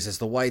series as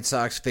the White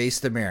Sox face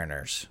the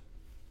Mariners.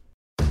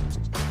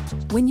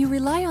 When you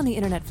rely on the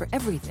internet for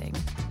everything,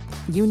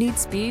 you need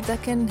speed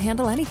that can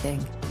handle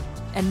anything.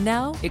 And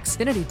now,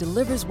 Xfinity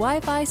delivers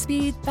Wi-Fi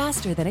speed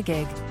faster than a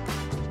gig.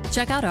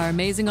 Check out our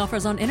amazing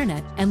offers on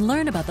internet and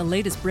learn about the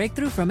latest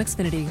breakthrough from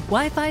Xfinity.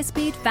 Wi-Fi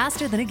speed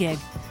faster than a gig.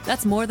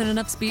 That's more than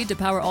enough speed to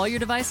power all your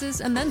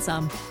devices and then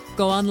some.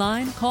 Go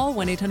online, call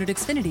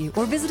 1-800-XFINITY,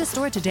 or visit a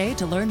store today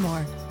to learn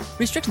more.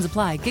 Restrictions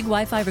apply. Gig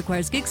Wi-Fi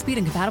requires gig speed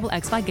and compatible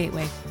X-Fi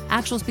gateway.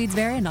 Actual speeds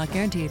vary and not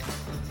guaranteed.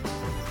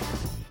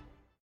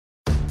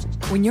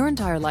 When your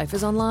entire life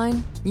is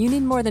online, you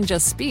need more than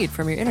just speed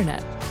from your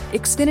internet.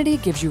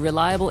 Xfinity gives you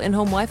reliable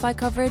in-home Wi-Fi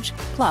coverage,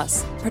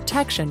 plus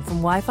protection from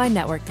Wi-Fi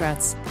network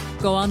threats.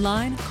 Go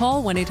online,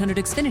 call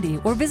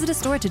 1-800-XFINITY, or visit a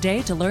store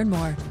today to learn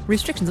more.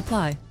 Restrictions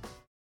apply.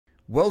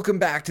 Welcome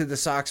back to the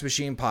Sox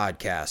Machine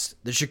podcast.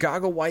 The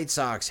Chicago White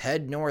Sox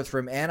head north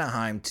from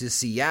Anaheim to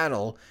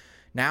Seattle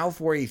now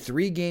for a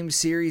 3-game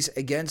series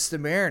against the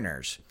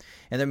Mariners.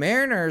 And the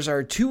Mariners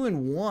are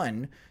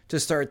 2-1 to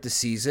start the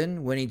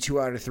season, winning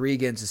 2 out of 3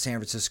 against the San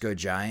Francisco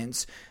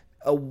Giants.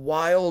 A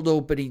wild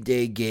opening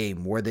day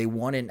game where they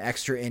won in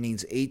extra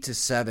innings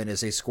 8-7 as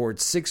they scored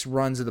 6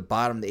 runs at the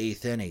bottom of the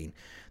 8th inning,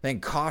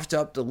 then coughed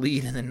up the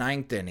lead in the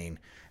 9th inning,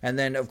 and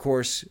then, of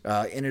course,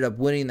 ended up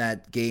winning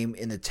that game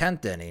in the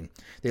 10th inning.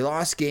 They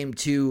lost Game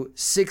 2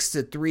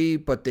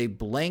 6-3, but they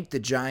blanked the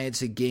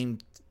Giants in Game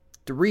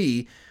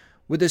 3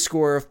 with a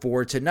score of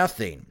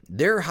 4-0.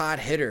 Their hot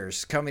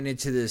hitters coming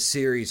into this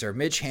series are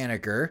Mitch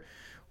Haniger.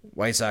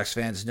 White Sox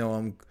fans know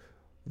him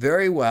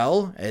very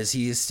well, as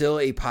he is still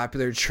a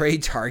popular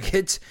trade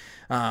target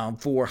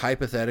for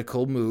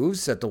hypothetical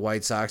moves that the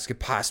White Sox could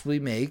possibly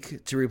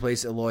make to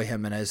replace Eloy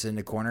Jimenez in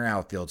the corner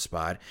outfield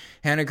spot.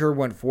 Haniger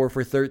went 4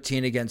 for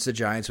 13 against the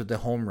Giants with a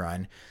home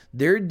run.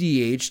 Their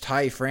DH,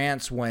 Ty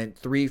France, went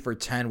 3 for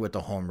 10 with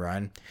a home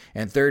run,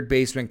 and third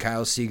baseman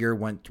Kyle Seager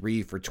went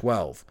 3 for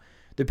 12.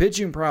 The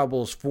pitching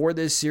probables for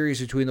this series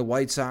between the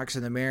White Sox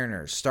and the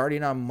Mariners,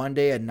 starting on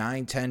Monday at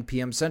 9:10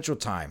 p.m. Central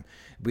Time.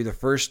 It'll be the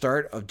first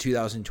start of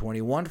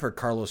 2021 for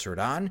Carlos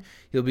Rodon.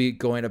 He'll be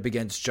going up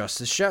against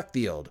Justice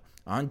Sheffield.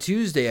 On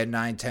Tuesday at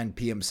 9:10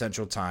 p.m.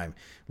 Central Time,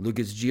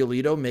 Lucas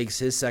Giolito makes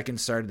his second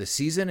start of the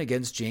season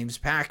against James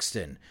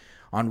Paxton.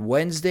 On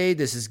Wednesday,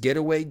 this is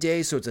getaway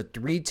day, so it's a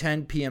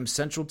 3:10 p.m.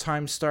 Central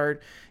Time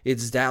start.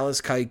 It's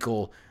Dallas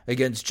Keuchel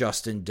against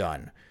Justin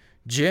Dunn.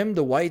 Jim,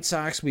 the White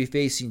Sox will be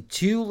facing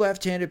 2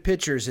 left-handed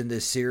pitchers in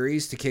this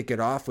series to kick it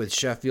off with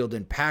Sheffield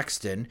and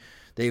Paxton.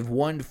 They've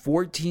won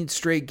 14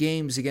 straight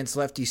games against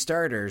lefty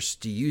starters.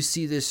 Do you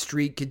see this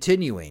streak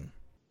continuing?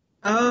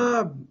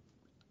 I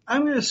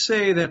I'm going to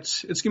say that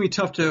it's going to be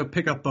tough to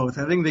pick up both.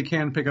 I think they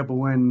can pick up a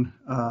win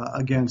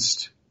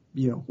against,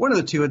 one of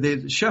the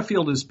two.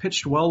 Sheffield has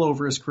pitched well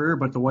over his career,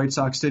 but the White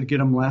Sox did get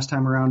him last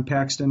time around.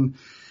 Paxton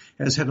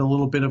has had a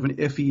little bit of an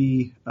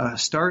iffy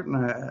start,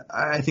 and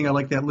I think I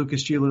like that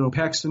Lucas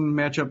Giolito-Paxton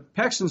matchup.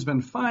 Paxton's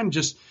been fine,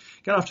 just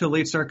got off to a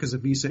late start because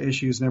of visa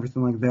issues and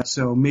everything like that,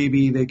 so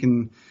maybe they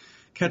can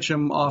catch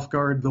him off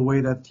guard the way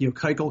that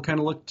Keuchel kind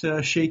of looked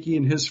shaky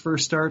in his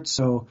first start.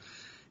 So,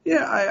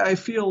 yeah, I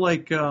feel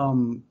like, I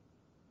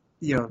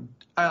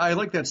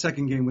like that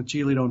second game with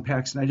Giolito and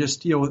Paxton. I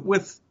just,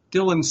 with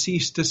Dylan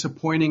Cease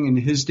disappointing in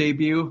his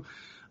debut,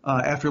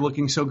 after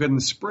looking so good in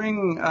the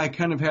spring, I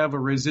kind of have a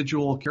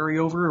residual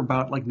carryover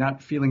about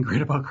not feeling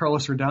great about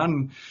Carlos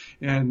Rodon.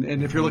 And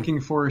if you're looking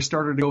for a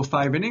starter to go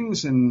 5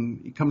 innings and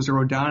he comes to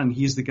Rodon and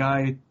he's the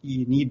guy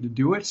you need to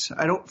do it,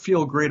 I don't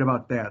feel great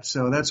about that.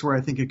 So that's where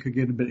I think it could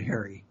get a bit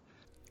hairy.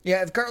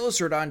 Yeah, if Carlos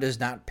Rodon does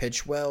not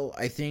pitch well,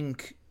 I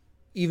think,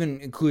 even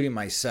including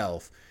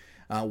myself,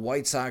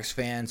 White Sox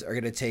fans are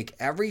going to take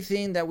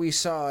everything that we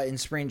saw in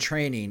spring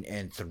training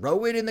and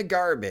throw it in the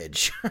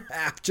garbage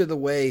after the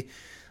way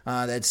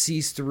that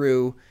Cease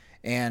threw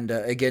and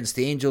against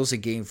the Angels in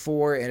Game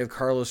 4, and if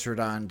Carlos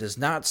Rodon does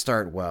not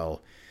start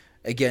well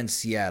against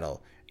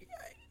Seattle.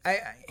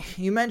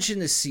 You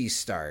mentioned the Cease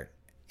start,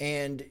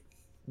 and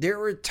there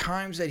were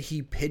times that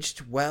he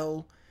pitched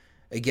well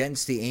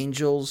against the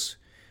Angels,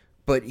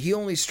 but he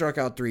only struck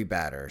out 3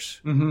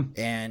 batters,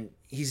 and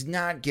he's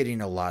not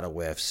getting a lot of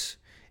whiffs.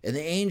 And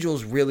the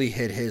Angels really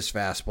hit his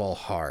fastball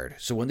hard.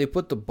 So when they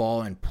put the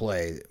ball in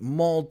play,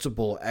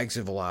 multiple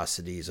exit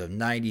velocities of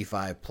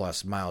 95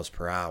 plus miles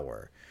per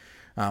hour,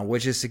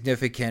 which is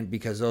significant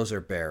because those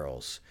are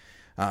barrels.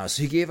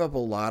 So he gave up a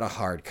lot of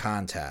hard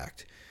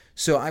contact.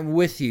 So I'm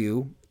with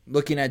you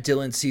looking at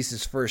Dylan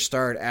Cease's first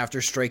start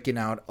after striking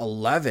out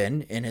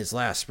 11 in his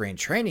last spring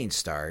training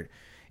start.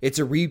 It's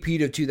a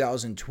repeat of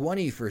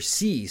 2020 for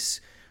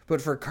Cease,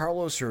 but for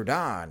Carlos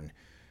Rodon,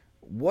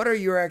 what are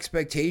your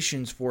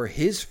expectations for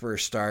his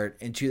first start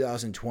in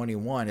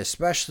 2021,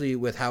 especially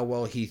with how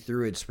well he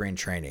threw at spring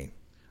training?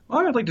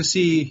 Well, I'd like to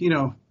see,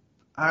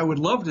 I would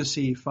love to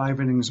see 5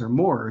 innings or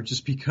more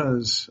just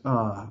because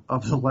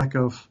of the lack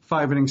of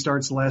 5 inning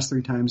starts the last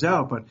 3 times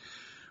out. But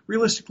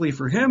realistically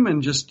for him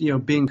and just,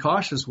 being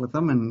cautious with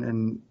him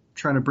and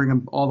trying to bring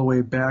him all the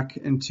way back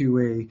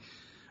into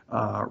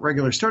a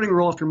regular starting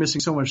role after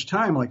missing so much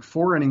time,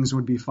 4 innings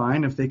would be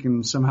fine if they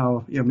can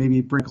somehow,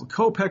 maybe bring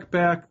Kopech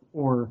back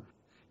or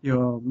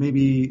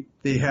maybe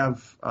they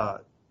have,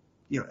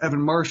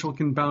 Evan Marshall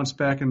can bounce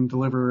back and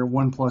deliver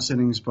 1+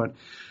 innings. But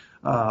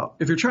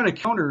if you're trying to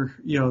counter,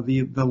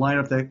 the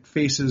lineup that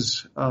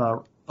faces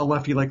a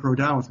lefty like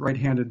Rodon with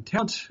right-handed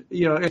talent,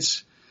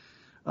 it's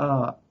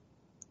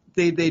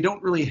they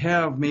don't really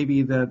have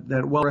maybe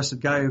that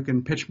well-rested guy who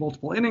can pitch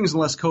multiple innings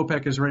unless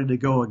Kopech is ready to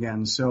go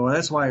again. So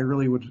that's why I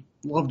really would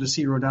love to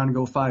see Rodon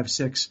go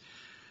 5-6.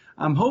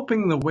 I'm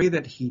hoping the way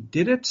that he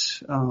did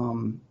it,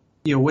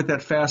 with that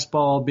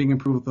fastball being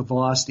improved with the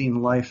velocity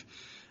and life,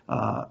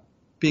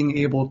 being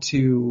able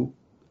to,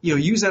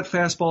 use that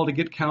fastball to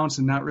get counts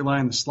and not rely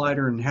on the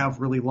slider and have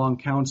really long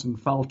counts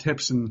and foul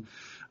tips and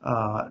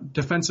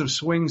defensive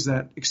swings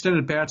that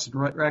extended bats and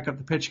rack up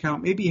the pitch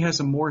count. Maybe he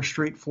has a more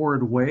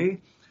straightforward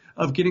way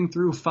of getting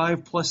through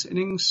 5+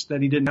 innings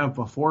that he didn't have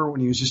before when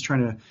he was just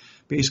trying to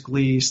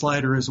basically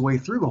slider his way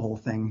through the whole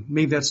thing.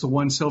 Maybe that's the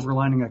one silver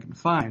lining I can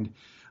find.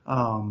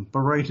 But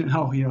right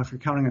now, if you're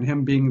counting on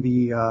him being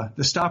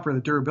the stopper, the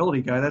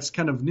durability guy, that's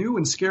kind of new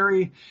and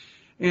scary,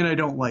 and I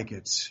don't like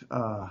it.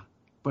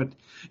 But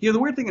the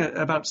weird thing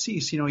about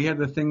Cease, he had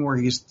the thing where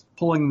he's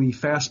pulling the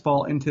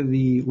fastball into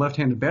the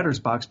left-handed batter's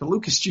box, but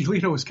Lucas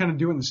Giolito was kind of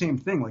doing the same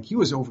thing, he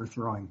was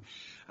overthrowing.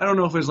 I don't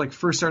know if it was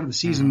first start of the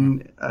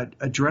season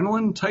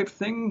adrenaline type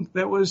thing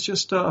that was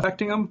just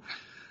affecting him,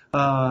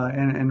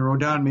 and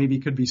Rodon maybe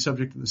could be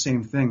subject to the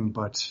same thing,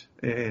 but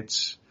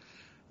it's.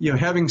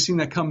 Having seen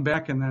that come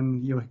back and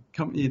then,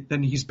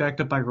 then he's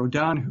backed up by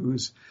Rodon,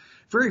 who's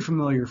very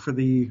familiar for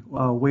the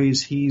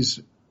ways he's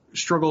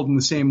struggled in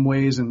the same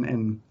ways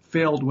and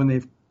failed when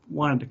they've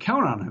wanted to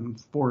count on him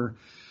for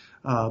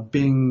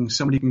being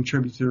somebody who can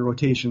contribute to the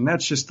rotation.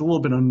 That's just a little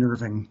bit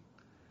unnerving.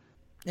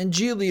 And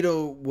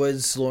Giolito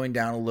was slowing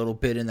down a little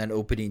bit in that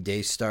opening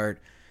day start,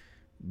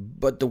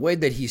 but the way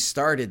that he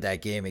started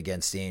that game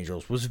against the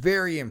Angels was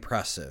very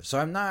impressive. So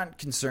I'm not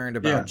concerned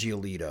about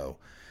Giolito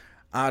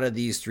out of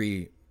these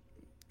 3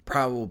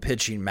 probable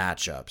pitching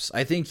matchups.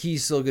 I think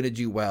he's still going to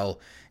do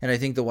well, and I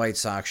think the White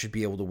Sox should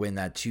be able to win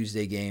that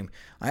Tuesday game.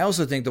 I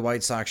also think the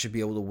White Sox should be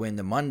able to win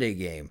the Monday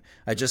game.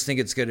 I just think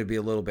it's going to be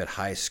a little bit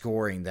high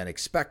scoring than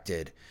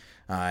expected,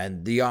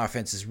 and the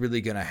offense is really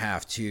going to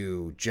have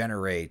to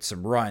generate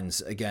some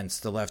runs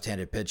against the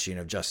left-handed pitching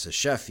of Justice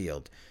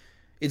Sheffield.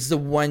 It's the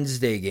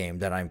Wednesday game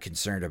that I'm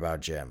concerned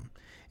about, Jim,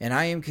 and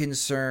I am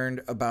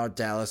concerned about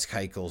Dallas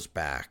Keuchel's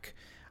back.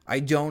 I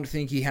don't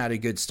think he had a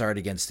good start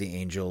against the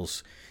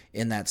Angels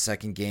in that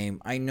second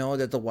game. I know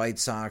that the White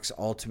Sox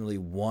ultimately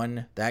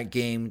won that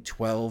game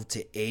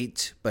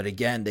 12-8, but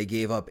again, they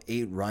gave up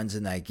 8 runs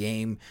in that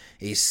game.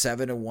 A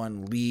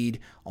 7-1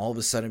 lead all of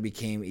a sudden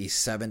became a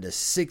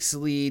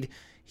 7-6 lead.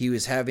 He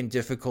was having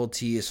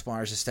difficulty as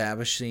far as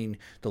establishing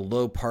the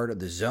low part of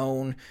the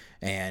zone,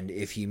 and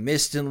if he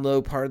missed in the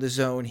low part of the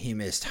zone, he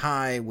missed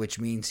high, which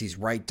means he's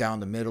right down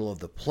the middle of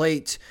the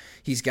plate.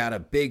 He's got a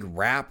big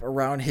wrap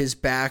around his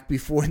back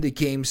before the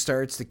game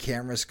starts. The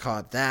cameras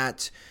caught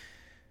that.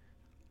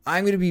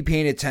 I'm going to be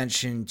paying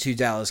attention to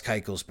Dallas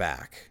Keuchel's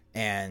back.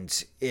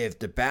 And if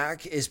the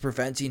back is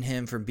preventing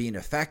him from being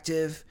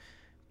effective,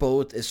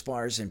 both as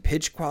far as in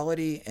pitch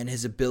quality and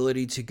his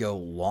ability to go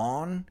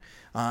long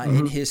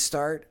in his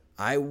start,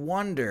 I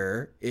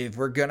wonder if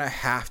we're going to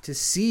have to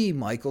see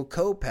Michael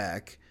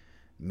Kopech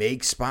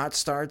make spot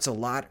starts a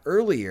lot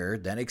earlier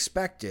than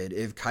expected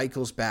if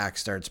Keuchel's back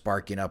starts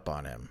barking up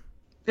on him.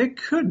 It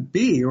could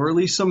be, or at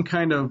least some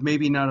kind of,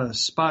 maybe not a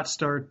spot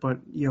start, but,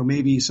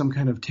 maybe some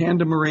kind of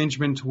tandem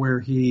arrangement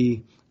where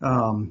he,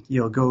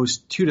 goes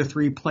 2 to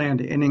 3 planned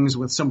innings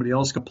with somebody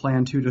else could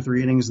plan 2 to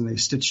 3 innings and they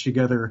stitch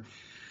together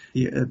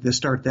the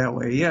start that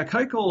way. Yeah,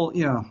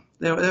 Keuchel,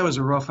 that was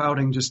a rough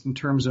outing just in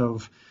terms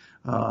of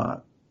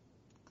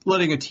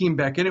letting a team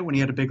back in it when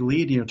he had a big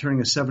lead, turning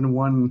a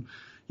 7-1,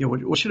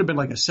 what should have been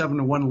like a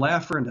 7-1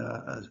 laugher and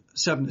a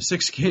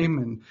 7-6 game.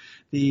 And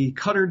the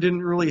cutter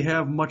didn't really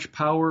have much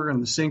power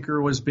and the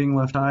sinker was being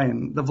left high.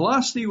 And the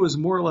velocity was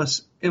more or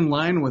less in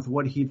line with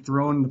what he'd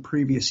thrown the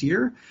previous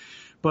year,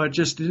 but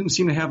just didn't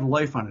seem to have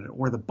life on it,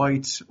 or the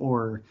bites,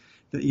 or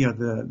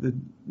the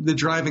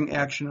driving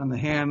action on the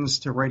hands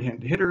to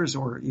right-handed hitters,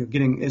 or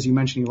getting, as you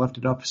mentioned, he left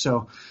it up.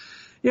 So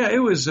yeah, it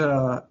was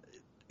not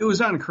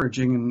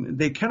encouraging, and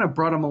they kind of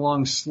brought him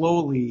along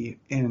slowly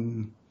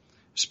in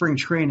spring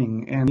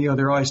training. And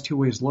there are always two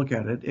ways to look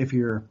at it. If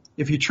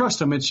you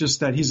trust him, it's just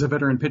that he's a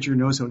veteran pitcher who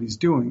knows what he's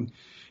doing,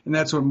 and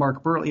that's what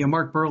Mark Buehrle.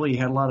 Mark Buehrle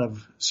had a lot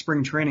of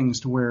spring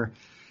trainings to where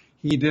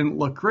he didn't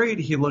look great.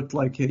 He looked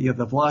like the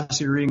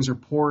velocity readings are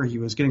poor. He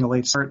was getting a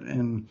late start,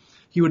 and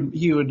he would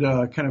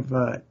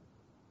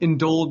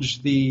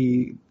indulge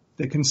the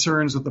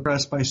concerns with the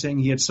press by saying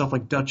he had stuff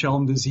like Dutch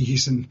elm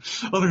disease and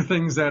other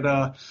things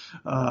that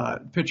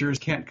pitchers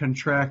can't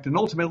contract. And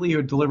ultimately, he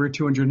would deliver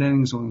 200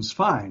 innings when it was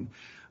fine.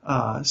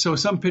 So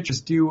some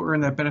pitchers do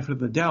earn that benefit of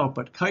the doubt.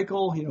 But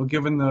Keuchel,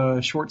 given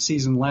the short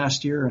season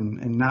last year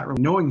and not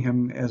really knowing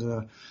him as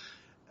a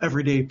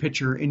everyday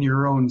pitcher in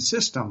your own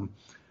system,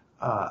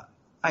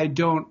 I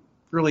don't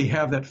really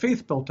have that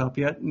faith built up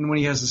yet. And when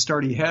he has the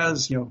start he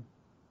has,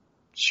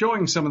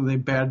 showing some of the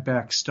bad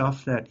back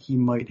stuff that he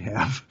might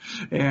have.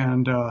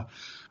 And,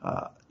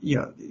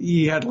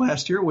 he had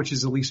last year, which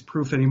is at least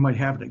proof that he might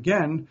have it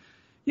again.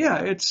 Yeah,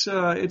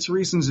 it's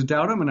reasons to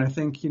doubt him. And I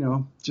think,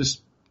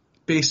 just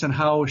based on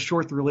how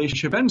short the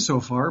relationship ends so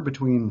far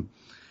between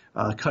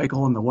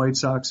Keuchel and the White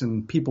Sox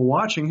and people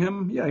watching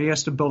him, yeah, he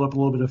has to build up a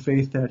little bit of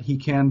faith that he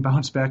can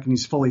bounce back and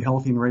he's fully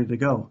healthy and ready to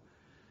go.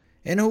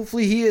 And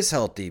hopefully he is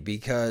healthy,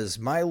 because,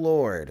 my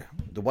Lord,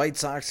 the White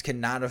Sox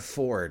cannot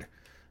afford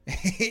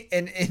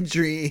an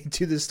injury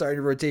to the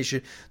starting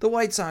rotation. The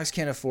White Sox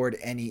can't afford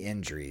any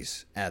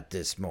injuries at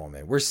this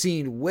moment. We're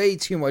seeing way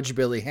too much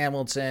Billy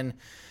Hamilton.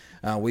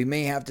 We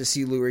may have to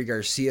see Luis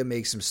Garcia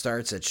make some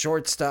starts at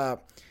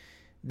shortstop.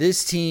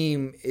 This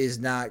team is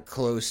not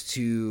close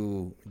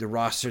to the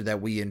roster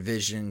that we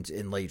envisioned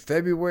in late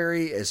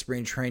February as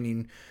spring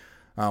training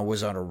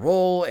was on a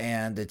roll,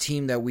 and the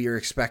team that we are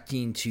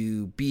expecting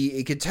to be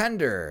a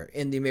contender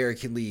in the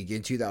American League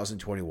in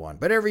 2021.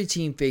 But every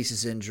team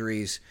faces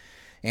injuries,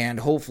 and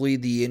hopefully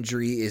the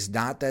injury is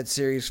not that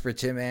serious for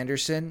Tim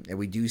Anderson, and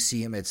we do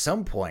see him at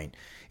some point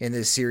in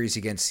this series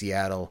against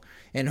Seattle.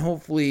 And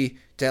hopefully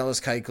Dallas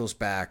Keuchel's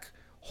back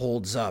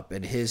holds up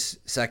in his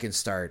second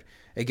start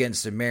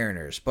against the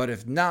Mariners. But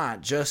if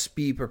not, just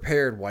be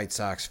prepared, White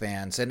Sox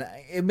fans. And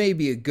it may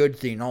be a good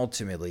thing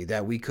ultimately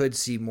that we could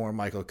see more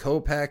Michael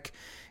Kopech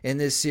in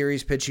this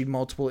series pitching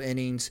multiple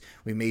innings.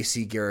 We may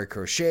see Garrett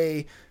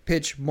Crochet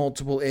pitch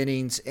multiple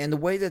innings. And the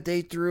way that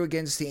they threw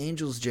against the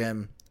Angels,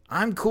 Jim,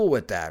 I'm cool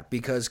with that,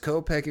 because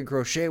Kopech and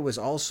Crochet was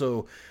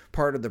also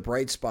part of the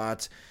bright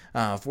spots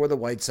for the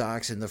White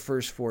Sox in the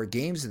first 4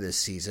 games of this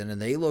season,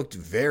 and they looked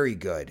very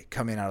good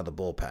coming out of the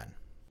bullpen.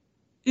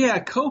 Yeah,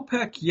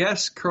 Kopech,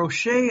 yes.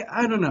 Crochet,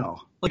 I don't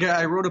know. Like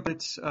I wrote up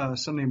it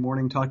Sunday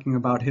morning talking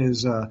about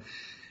his 2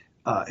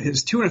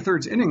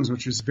 1/3 innings,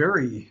 which was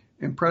very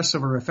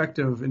impressive or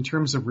effective in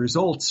terms of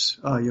results,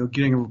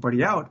 getting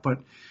everybody out.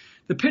 But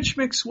the pitch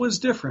mix was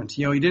different.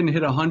 He didn't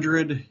hit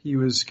 100. He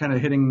was kind of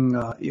hitting,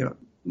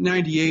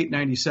 98,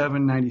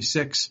 97,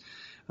 96.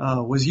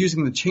 Was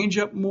using the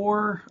changeup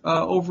more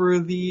over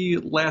the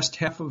last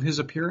half of his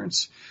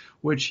appearance,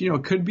 which,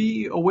 could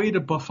be a way to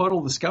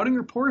befuddle the scouting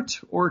report,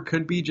 or it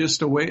could be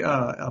just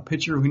a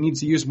pitcher who needs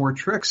to use more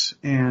tricks.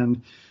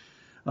 And,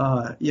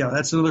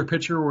 that's another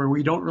pitcher where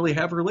we don't really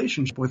have a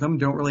relationship with him,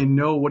 don't really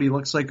know what he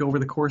looks like over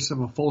the course of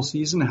a full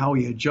season, how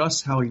he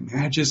adjusts, how he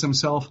manages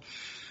himself.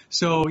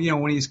 So,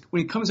 when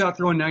he comes out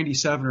throwing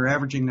 97 or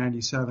averaging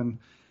 97,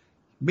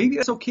 maybe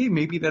that's okay.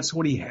 Maybe that's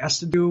what he has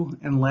to do.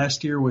 And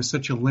last year was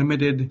such a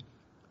limited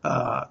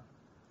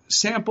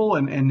sample,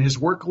 and his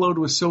workload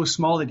was so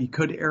small that he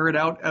could air it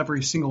out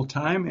every single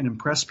time and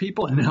impress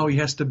people. And now he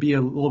has to be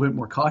a little bit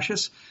more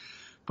cautious.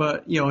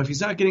 But, if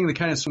he's not getting the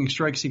kind of swing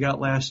strikes he got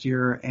last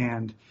year,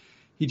 and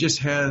he just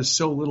has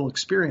so little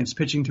experience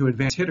pitching to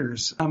advanced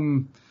hitters,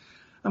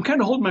 I'm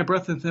kind of holding my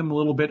breath with him a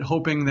little bit,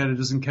 hoping that it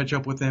doesn't catch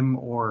up with him,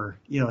 or,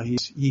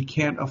 he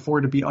can't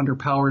afford to be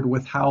underpowered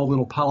with how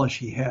little polish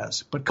he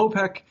has. But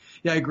Kopech,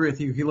 yeah, I agree with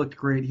you. He looked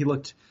great. He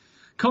looked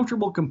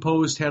comfortable,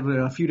 composed, had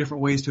a few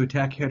different ways to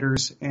attack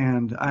hitters,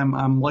 and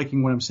I'm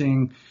liking what I'm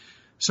seeing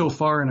so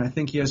far, and I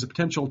think he has the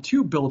potential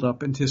to build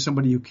up into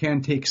somebody who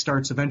can take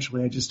starts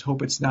eventually. I just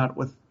hope it's not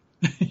with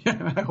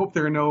I hope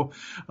there are no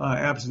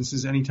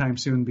absences anytime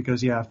soon,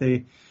 because,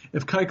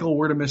 if Keuchel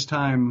were to miss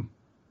time,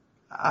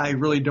 I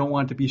really don't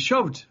want to be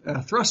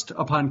thrust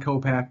upon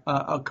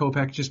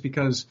Kopech just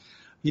because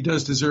he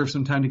does deserve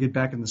some time to get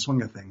back in the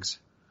swing of things.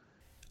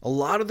 A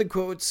lot of the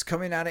quotes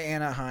coming out of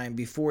Anaheim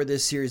before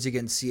this series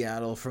against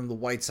Seattle from the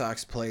White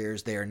Sox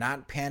players, they are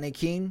not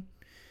panicking.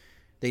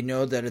 They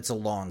know that it's a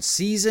long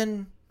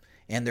season,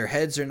 and their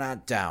heads are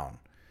not down.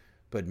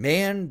 But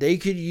man, they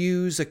could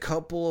use a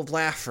couple of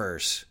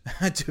laughers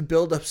to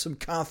build up some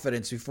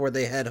confidence before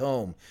they head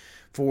home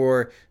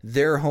for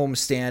their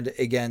homestand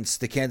against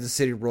the Kansas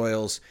City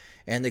Royals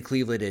and the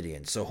Cleveland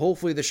Indians. So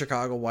hopefully the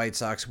Chicago White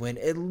Sox win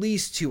at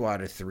least 2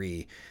 out of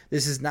 3.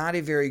 This is not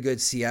a very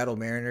good Seattle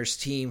Mariners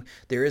team.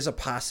 There is a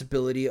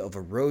possibility of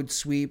a road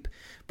sweep,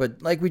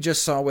 but like we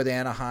just saw with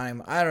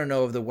Anaheim, I don't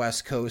know if the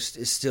West Coast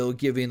is still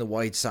giving the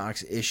White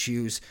Sox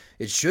issues.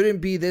 It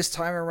shouldn't be this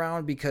time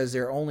around because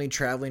they're only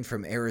traveling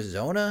from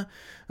Arizona,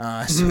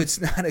 so it's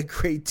not a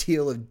great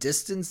deal of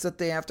distance that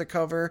they have to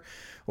cover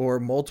or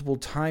multiple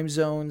time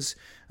zones.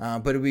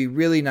 But it would be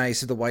really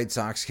nice if the White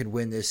Sox could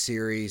win this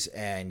series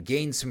and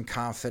gain some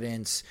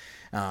confidence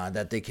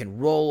that they can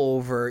roll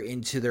over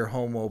into their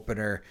home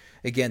opener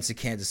against the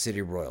Kansas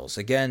City Royals.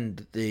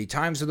 Again, the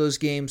times of those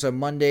games on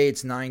Monday,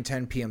 it's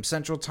 9:10 p.m.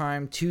 Central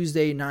Time.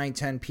 Tuesday,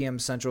 9:10 p.m.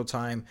 Central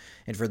Time.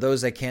 And for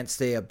those that can't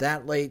stay up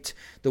that late,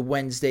 the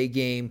Wednesday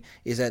game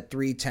is at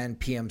 3:10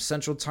 p.m.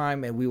 Central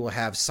Time, and we will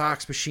have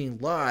Sox Machine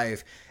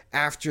live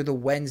after the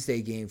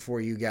Wednesday game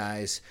for you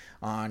guys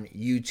on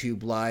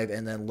YouTube Live,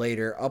 and then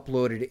later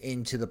uploaded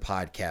into the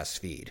podcast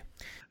feed.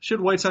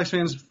 Should White Sox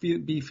fans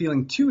be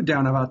feeling too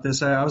down about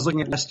this? I was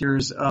looking at last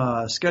year's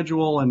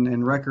schedule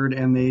and record,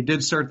 and they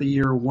did start the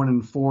year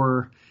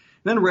 1-4,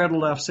 then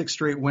rattled off 6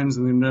 straight wins,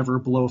 and they never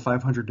below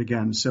 500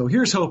 again. So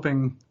here's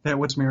hoping that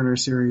with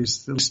Mariners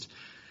series, at least,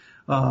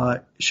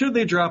 should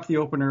they drop the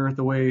opener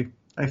the way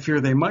I fear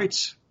they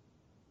might,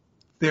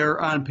 they're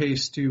on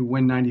pace to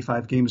win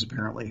 95 games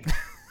apparently.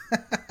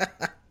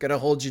 Gonna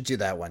hold you to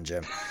that one,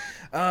 Jim.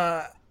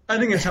 I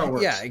think that's how it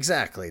works. Yeah,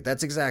 exactly.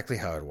 That's exactly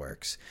how it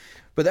works.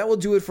 But that will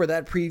do it for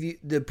that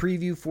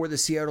preview for the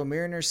Seattle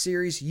Mariners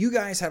series. You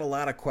guys had a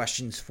lot of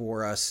questions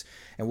for us,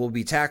 and we'll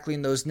be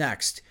tackling those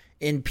next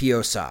in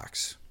PO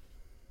Sox.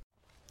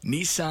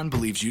 Nissan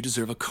believes you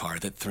deserve a car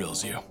that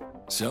thrills you.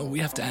 So we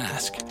have to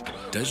ask,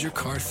 does your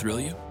car thrill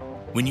you?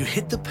 When you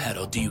hit the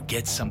pedal, do you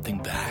get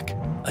something back?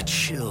 A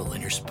chill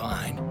in your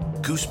spine,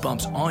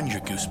 goosebumps on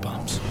your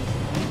goosebumps.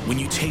 When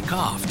you take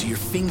off, do your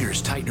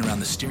fingers tighten around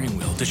the steering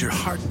wheel? Does your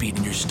heart beat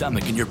in your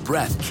stomach and your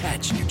breath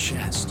catch in your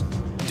chest?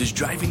 Does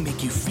driving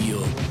make you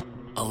feel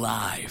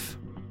alive?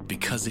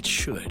 Because it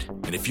should.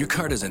 And if your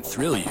car doesn't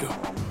thrill you,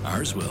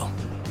 ours will.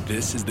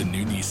 This is the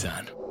new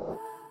Nissan.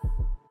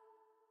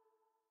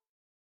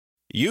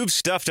 You've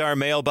stuffed our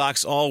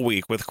mailbox all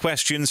week with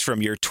questions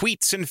from your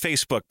tweets and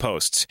Facebook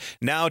posts.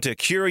 Now to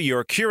cure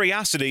your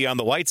curiosity on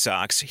the White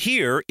Sox,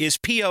 here is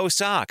P.O.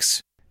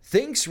 Sox.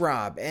 Thanks,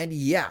 Rob. And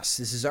yes,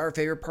 this is our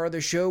favorite part of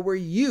the show where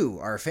you,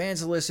 our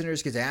fans and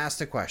listeners, get to ask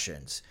the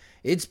questions.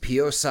 It's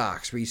P.O.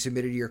 Sox, where you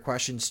submitted your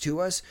questions to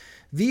us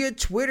via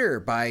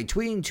Twitter by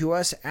tweeting to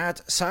us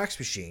at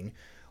SoxMachine,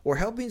 or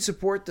helping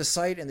support the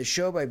site and the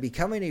show by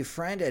becoming a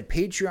friend at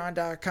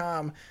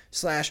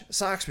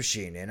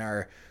patreon.com/SoxMachine. And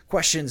our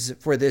questions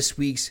for this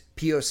week's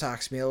P.O.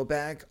 Sox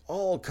mailbag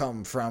all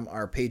come from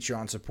our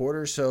Patreon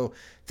supporters. So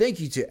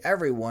thank you to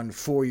everyone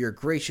for your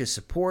gracious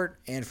support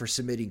and for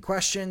submitting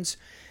questions.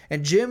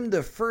 And Jim,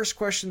 the first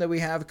question that we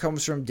have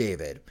comes from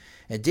David.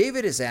 And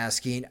David is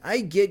asking,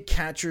 I get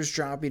catchers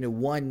dropping to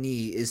one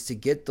knee is to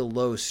get the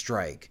low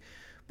strike,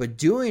 but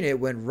doing it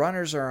when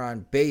runners are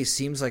on base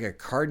seems like a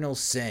cardinal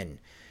sin.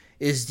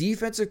 Is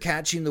defensive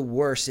catching the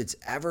worst it's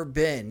ever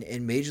been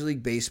in Major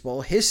League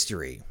Baseball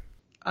history?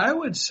 I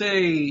would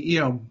say,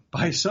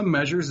 by some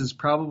measures, it's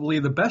probably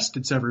the best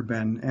it's ever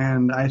been.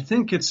 And I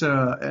think it's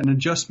an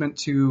adjustment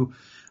to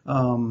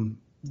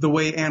the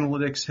way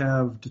analytics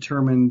have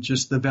determined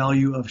just the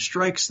value of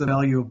strikes, the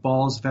value of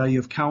balls, value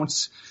of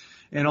counts.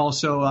 And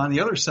also on the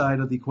other side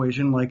of the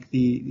equation, like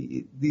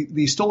the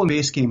stolen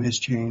base game has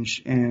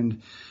changed.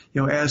 And,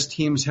 as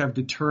teams have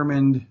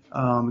determined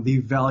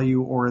the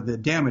value or the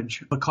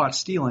damage of caught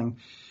stealing,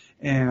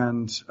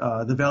 and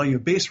the value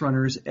of base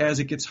runners as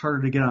it gets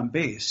harder to get on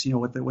base.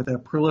 With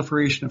the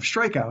proliferation of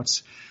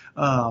strikeouts,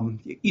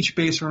 each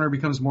base runner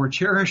becomes more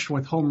cherished,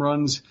 with home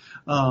runs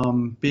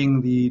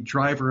being the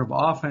driver of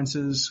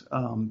offenses.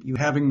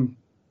 Having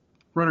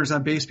runners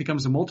on base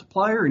becomes a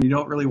multiplier, and you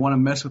don't really want to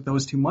mess with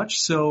those too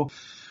much. So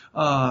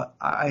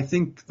I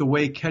think the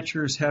way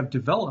catchers have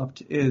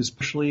developed is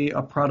especially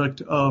a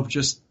product of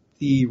just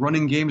the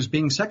running games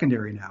being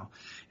secondary now.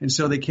 And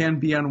so they can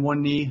be on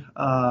one knee,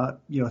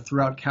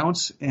 throughout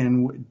counts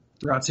and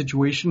throughout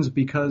situations,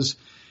 because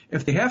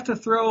if they have to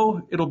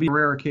throw, it'll be a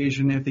rare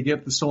occasion. If they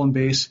get the stolen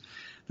base,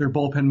 their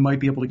bullpen might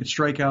be able to get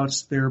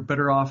strikeouts. They're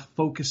better off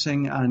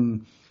focusing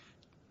on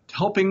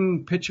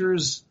helping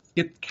pitchers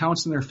get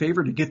counts in their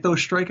favor to get those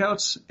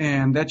strikeouts,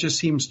 and that just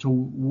seems to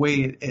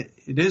way it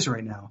is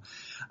right now.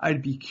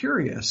 I'd be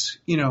curious,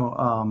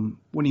 when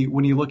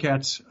you look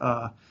at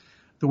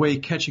the way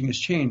catching has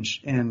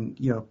changed, and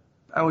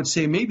I would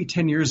say maybe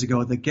 10 years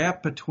ago, the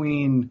gap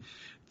between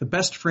the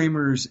best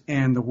framers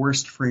and the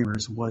worst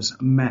framers was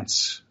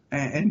immense.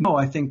 And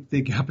I think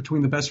the gap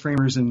between the best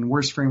framers and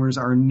worst framers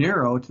are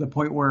narrow to the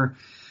point where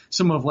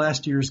some of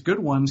last year's good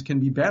ones can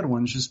be bad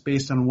ones just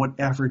based on what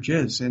average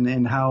is,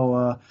 and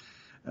how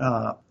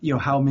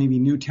how maybe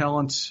new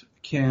talent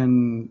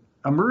can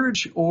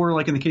emerge, or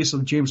like in the case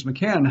of James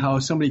McCann, how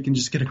somebody can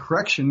just get a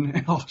correction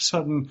and all of a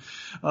sudden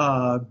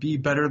be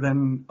better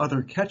than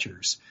other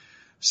catchers.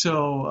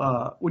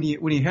 So when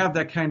you have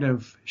that kind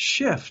of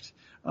shift,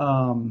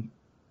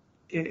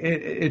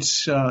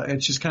 it's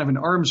just kind of an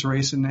arms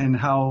race, and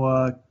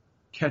how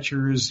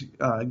catchers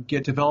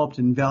get developed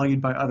and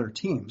valued by other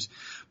teams.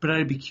 But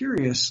I'd be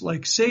curious,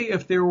 like, say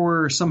if there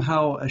were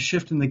somehow a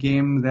shift in the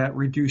game that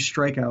reduced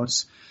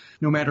strikeouts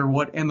no matter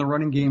what, and the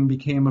running game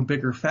became a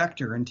bigger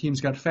factor and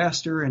teams got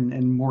faster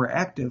and more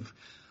active,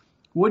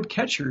 would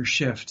catchers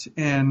shift?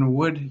 And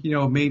would,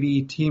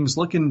 maybe teams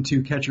look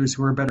into catchers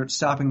who are better at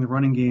stopping the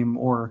running game,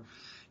 or,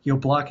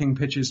 blocking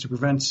pitches to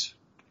prevent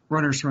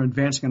runners from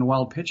advancing on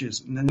wild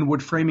pitches? And then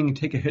would framing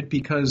take a hit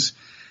because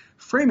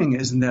framing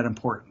isn't that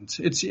important?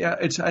 It's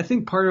I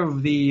think part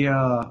of the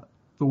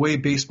way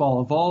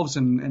baseball evolves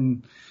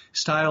and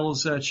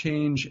styles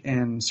change,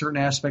 and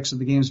certain aspects of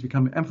the games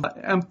become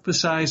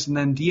emphasized and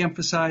then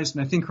de-emphasized.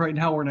 And I think right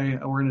now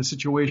we're in a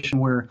situation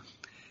where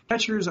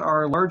catchers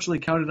are largely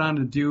counted on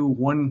to do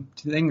one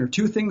thing or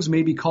two things,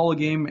 maybe call a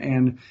game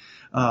and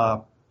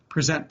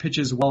present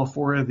pitches well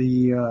for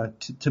the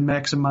to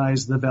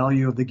maximize the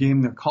value of the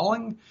game they're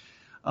calling.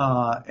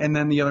 And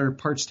then the other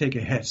parts take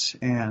a hit.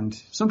 And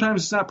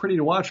sometimes it's not pretty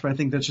to watch, but I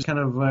think that's just kind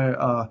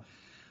of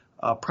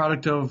a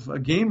product of a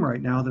game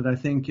right now that I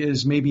think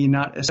is maybe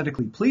not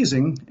aesthetically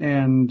pleasing.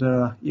 And,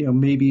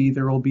 maybe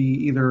there will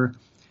be either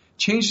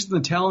changes in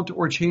the talent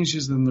or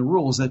changes in the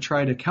rules that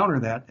try to counter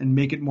that and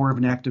make it more of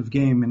an active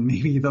game. And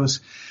maybe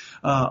those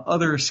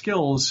other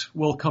skills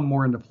will come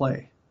more into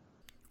play.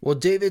 Well,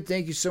 David,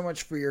 thank you so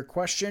much for your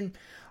question.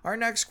 Our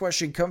next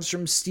question comes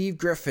from Steve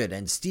Griffin,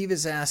 and Steve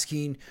is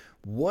asking,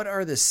 what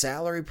are the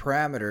salary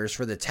parameters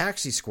for the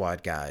taxi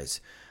squad guys?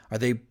 Are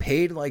they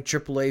paid like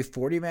AAA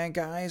 40-man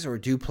guys, or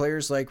do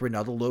players like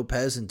Reynaldo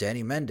Lopez and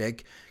Danny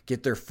Mendick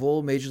get their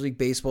full Major League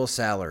Baseball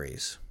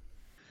salaries?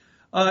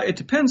 It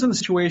depends on the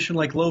situation.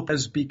 Like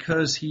Lopez,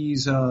 because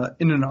he's in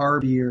an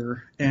ARB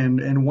year,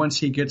 and once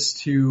he gets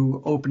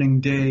to opening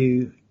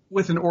day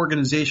with an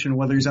organization,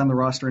 whether he's on the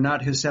roster or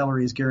not, his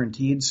salary is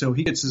guaranteed. So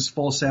he gets his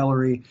full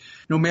salary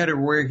no matter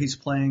where he's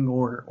playing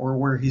or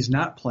where he's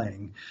not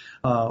playing.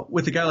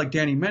 With a guy like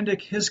Danny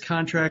Mendick, his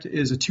contract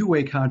is a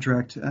two-way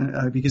contract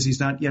because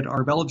he's not yet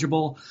ARB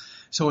eligible.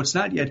 So it's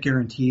not yet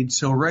guaranteed.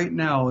 So right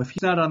now, if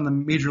he's not on the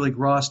Major League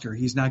roster,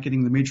 he's not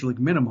getting the Major League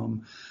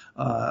minimum.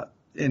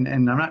 And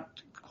I'm not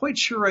quite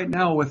sure right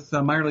now with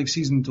the minor league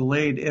season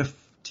delayed if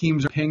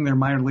teams are paying their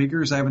minor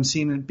leaguers. I haven't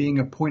seen it being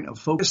a point of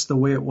focus the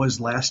way it was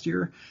last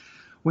year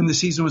when the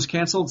season was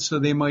canceled. So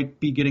they might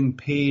be getting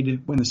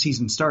paid when the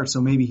season starts.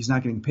 So maybe he's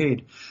not getting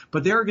paid,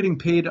 but they are getting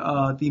paid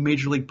the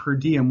Major League per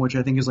diem, which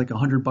I think is like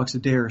 $100 a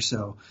day or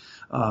so.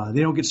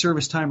 They don't get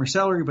service time or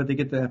salary, but they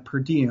get that per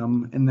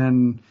diem. And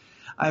then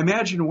I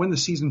imagine when the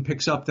season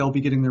picks up, they'll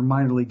be getting their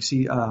minor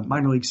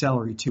league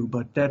salary too.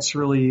 But that's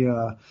really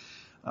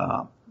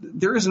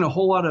there isn't a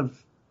whole lot of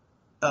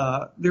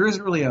there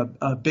isn't really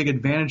a big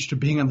advantage to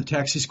being on the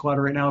taxi squad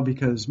right now,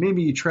 because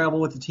maybe you travel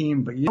with the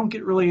team, but you don't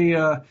get really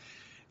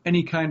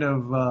any kind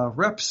of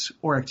reps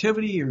or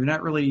activity. You're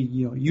not really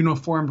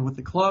uniformed with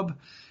the club,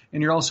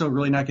 and you're also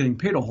really not getting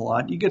paid a whole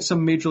lot. You get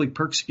some major league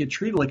perks, you get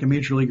treated like a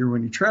major leaguer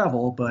when you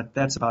travel, but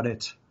that's about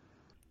it.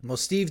 Well,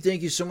 Steve,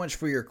 thank you so much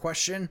for your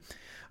question.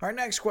 Our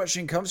next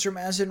question comes from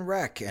Azin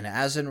Rec, and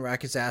Azin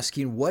Rec is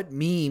asking, what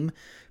meme,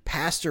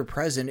 past or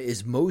present,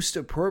 is most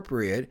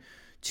appropriate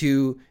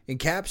to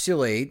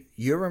encapsulate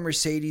your and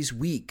Mercedes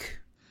week?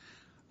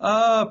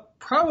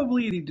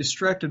 Probably the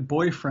distracted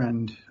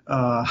boyfriend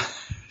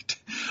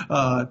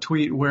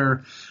tweet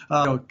where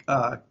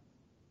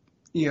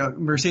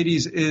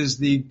Mercedes is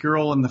the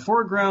girl in the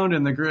foreground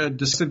and the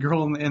distracted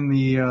girl in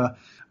the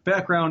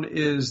background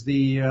is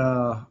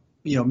the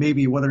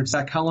maybe whether it's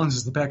Zach Collins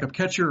as the backup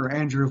catcher or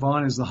Andrew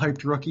Vaughn as the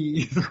hyped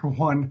rookie, either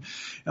one,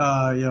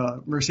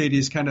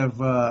 Mercedes kind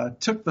of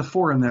took the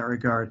fore in that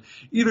regard.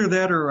 Either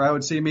that, or I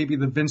would say maybe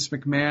the Vince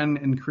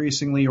McMahon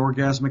increasingly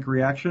orgasmic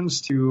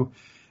reactions to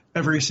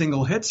every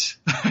single hit.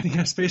 I think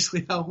that's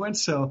basically how it went.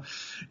 So,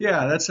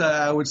 yeah, that's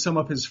I would sum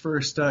up his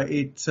first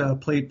 8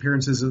 plate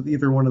appearances of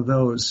either one of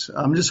those.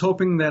 I'm just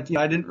hoping that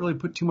I didn't really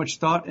put too much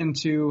thought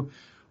into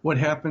what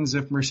happens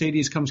if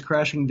Mercedes comes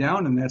crashing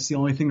down, and that's the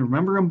only thing to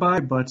remember him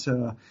by. But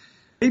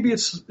maybe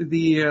it's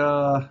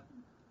the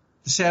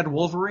sad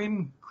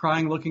Wolverine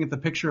crying, looking at the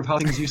picture of how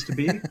things used to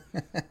be.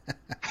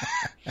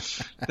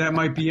 That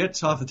might be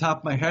it off the top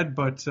of my head.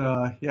 But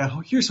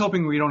here's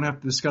hoping we don't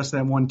have to discuss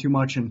that one too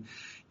much. And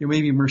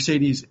maybe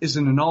Mercedes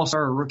isn't an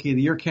all-star or Rookie of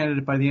the Year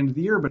candidate by the end of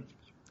the year, but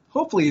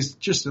hopefully he's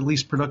just at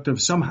least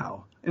productive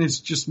somehow. And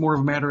it's just more of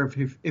a matter of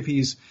if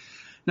he's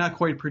not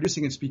quite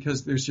producing, it's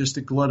because there's just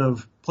a glut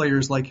of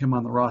players like him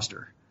on the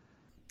roster.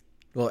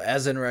 Well,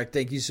 Ezenrek,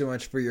 thank you so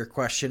much for your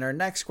question. Our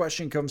next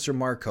question comes from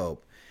Mark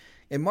Hope.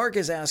 And Mark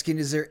is asking,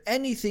 is there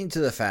anything to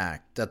the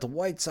fact that the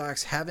White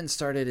Sox haven't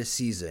started a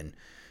season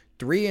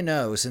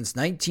 3-0 since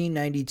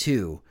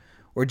 1992,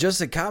 or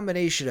just a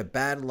combination of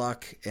bad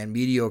luck and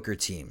mediocre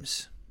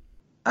teams?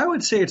 I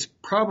would say it's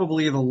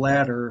probably the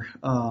latter.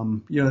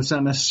 It's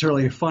not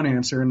necessarily a fun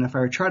answer. And if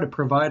I try to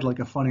provide like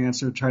a fun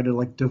answer, try to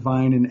like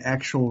divine an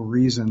actual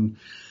reason,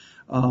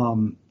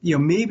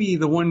 maybe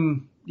the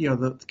one,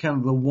 the kind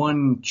of the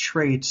one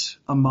trait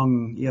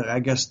among, I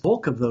guess, the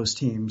bulk of those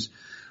teams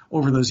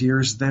over those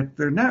years that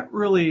they're not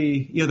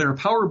really, they're a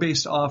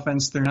power-based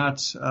offense. They're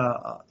not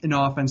an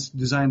offense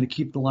designed to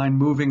keep the line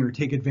moving or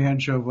take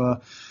advantage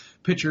of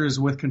pitchers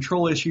with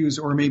control issues,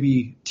 or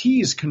maybe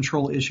tease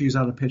control issues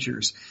out of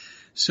pitchers.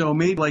 So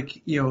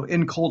maybe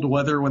in cold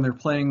weather when they're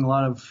playing a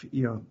lot of,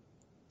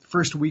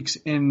 first weeks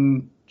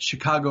in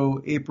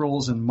Chicago,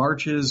 Aprils and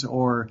Marches,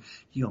 or,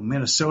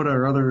 Minnesota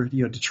or other,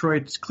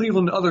 Detroit,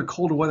 Cleveland, other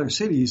cold weather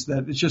cities,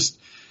 that it's just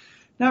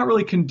not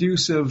really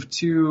conducive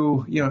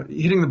to,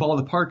 hitting the ball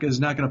in the park is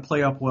not going to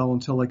play up well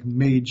until like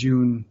May,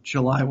 June,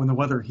 July when the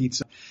weather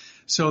heats up.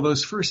 So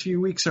those first few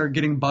weeks are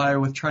getting by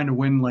with trying to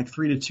win like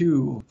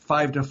 3-2,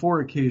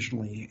 5-4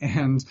 occasionally.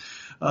 And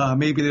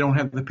maybe they don't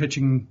have the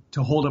pitching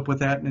to hold up with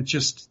that. And it's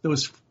just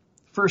those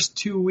first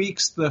 2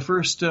 weeks, the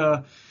first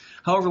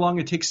however long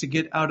it takes to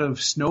get out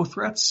of snow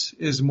threats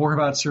is more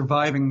about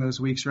surviving those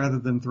weeks rather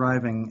than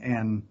thriving.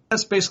 And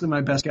that's basically my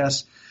best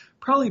guess.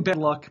 Probably bad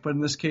luck, but in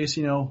this case,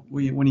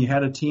 when you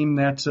had a team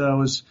that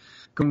was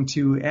going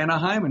to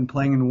Anaheim and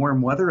playing in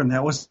warm weather, and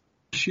that was an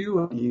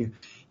issue,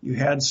 you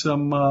had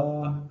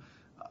some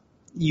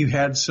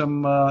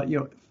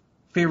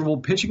favorable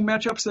pitching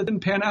matchups that didn't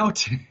pan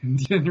out, and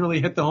you didn't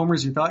really hit the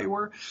homers you thought you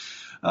were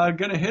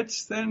going to hit,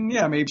 then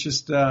maybe it's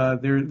just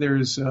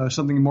there's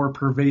something more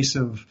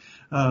pervasive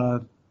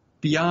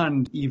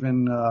beyond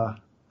even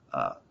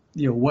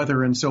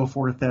weather and so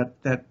forth that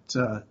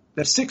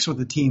sticks with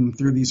the team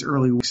through these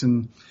early weeks.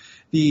 And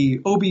the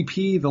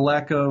OBP, the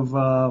lack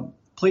of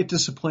plate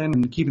discipline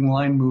and keeping the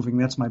line moving,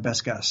 that's my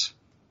best guess.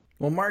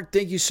 Well, Mark,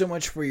 thank you so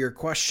much for your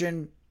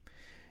question.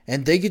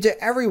 And thank you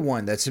to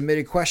everyone that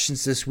submitted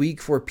questions this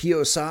week for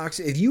P.O. Sox.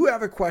 If you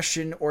have a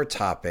question or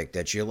topic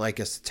that you'd like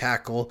us to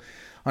tackle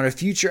on a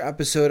future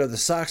episode of the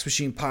Sox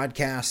Machine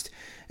podcast,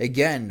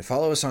 again,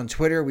 follow us on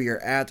Twitter. We are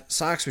at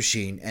Sox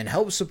Machine, and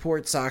help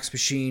support Sox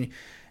Machine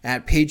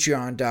at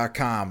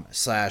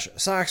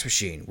patreon.com/Sox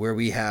Machine, where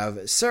we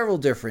have several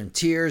different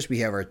tiers. We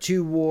have our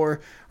 2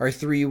 war, our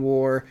 3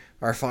 war,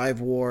 our 5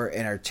 war,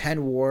 and our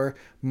 10 war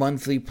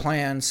monthly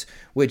plans,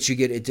 which you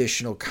get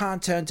additional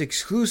content,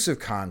 exclusive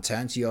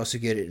content. You also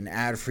get an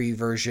ad-free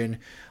version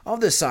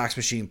of the Sox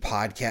Machine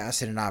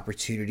podcast and an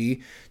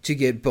opportunity to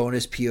get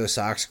bonus P.O.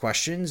 Sox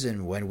questions.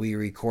 And when we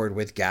record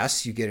with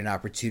guests, you get an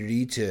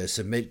opportunity to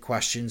submit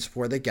questions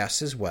for the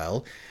guests as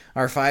well.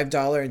 Our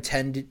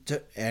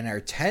 $5 and our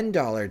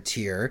 $10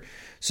 tier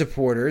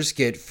supporters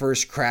get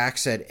first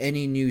cracks at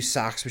any new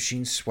Sox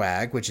Machine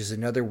swag, which is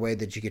another way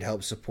that you could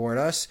help support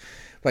us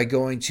by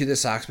going to the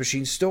Sox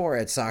Machine store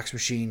at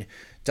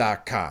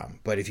soxmachine.com.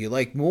 But if you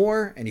like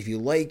more and if you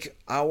like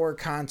our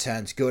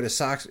content, go to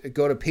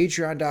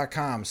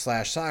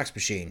patreon.com/Sox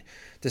Machine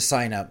to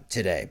sign up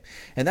today.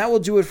 And that will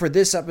do it for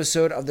this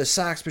episode of the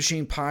Sox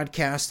Machine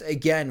podcast.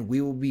 Again,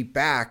 we will be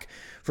back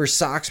for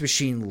Sox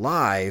Machine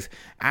Live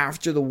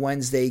after the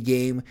Wednesday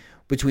game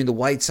between the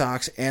White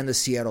Sox and the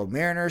Seattle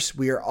Mariners.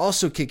 We are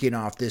also kicking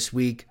off this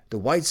week the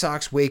White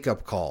Sox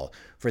wake-up call.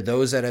 For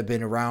those that have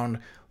been around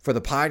for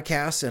the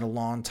podcast and a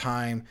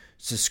long-time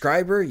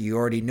subscriber, you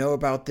already know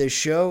about this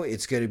show.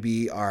 It's going to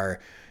be our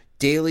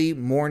daily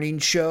morning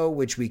show,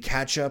 which we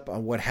catch up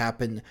on what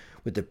happened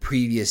with the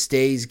previous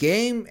day's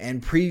game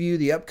and preview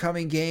the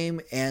upcoming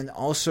game, and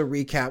also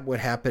recap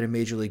what happened in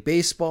Major League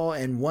Baseball.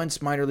 And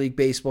once minor league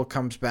baseball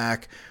comes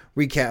back,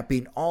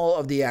 recapping all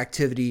of the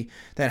activity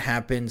that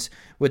happens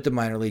with the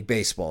minor league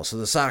baseball. So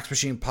the Sox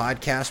Machine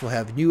podcast will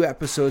have new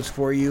episodes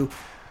for you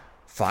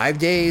 5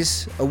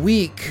 days a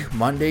week,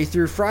 Monday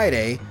through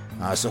Friday,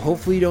 So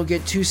hopefully you don't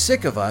get too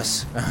sick of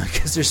us,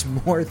 because there's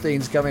more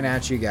things coming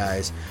at you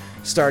guys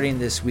starting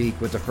this week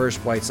with the first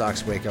White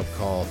Sox wake-up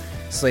call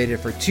slated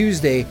for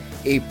Tuesday,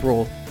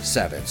 April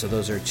 7th. So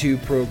those are 2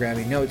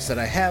 programming notes that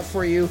I have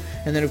for you.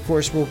 And then, of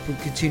course, we'll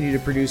continue to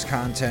produce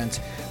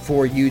content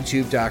for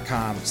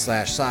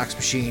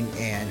youtube.com/SoxMachine.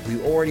 And we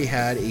already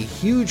had a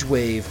huge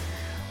wave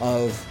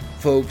of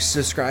folks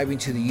subscribing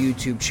to the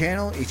YouTube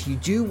channel. If you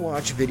do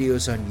watch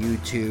videos on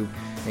YouTube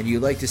and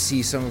you'd like to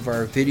see some of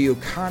our video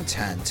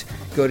content,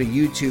 go to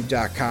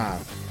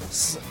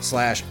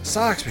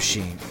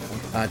youtube.com/SoxMachine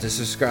to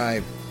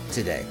subscribe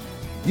today.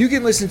 You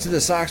can listen to the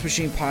Sox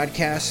Machine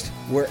podcast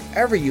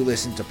wherever you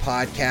listen to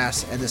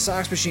podcasts, and the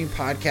Sox Machine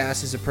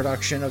podcast is a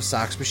production of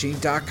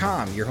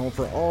SoxMachine.com, your home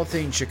for all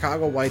things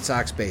Chicago White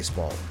Sox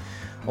baseball.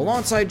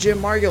 Alongside Jim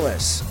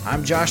Margulis,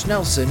 I'm Josh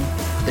Nelson.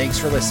 Thanks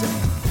for listening.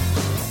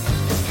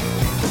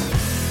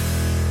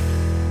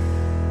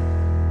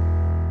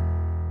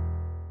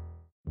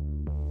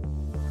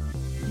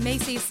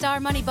 Macy's Star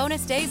Money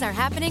Bonus Days are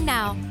happening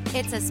now.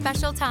 It's a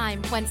special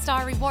time when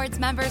Star Rewards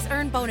members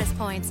earn bonus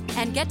points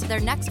and get to their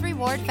next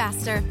reward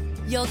faster.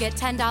 You'll get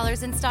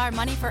 $10 in Star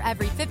Money for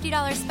every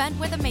 $50 spent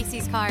with a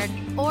Macy's card,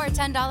 or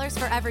 $10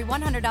 for every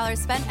 $100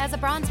 spent as a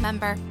bronze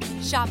member.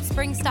 Shop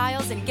spring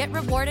styles and get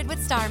rewarded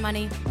with Star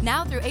Money.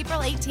 Now through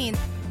April 18th,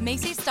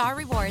 Macy's Star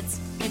Rewards.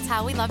 It's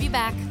how we love you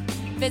back.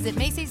 Visit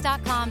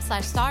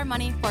Macys.com/Star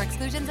Money for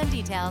exclusions and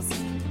details.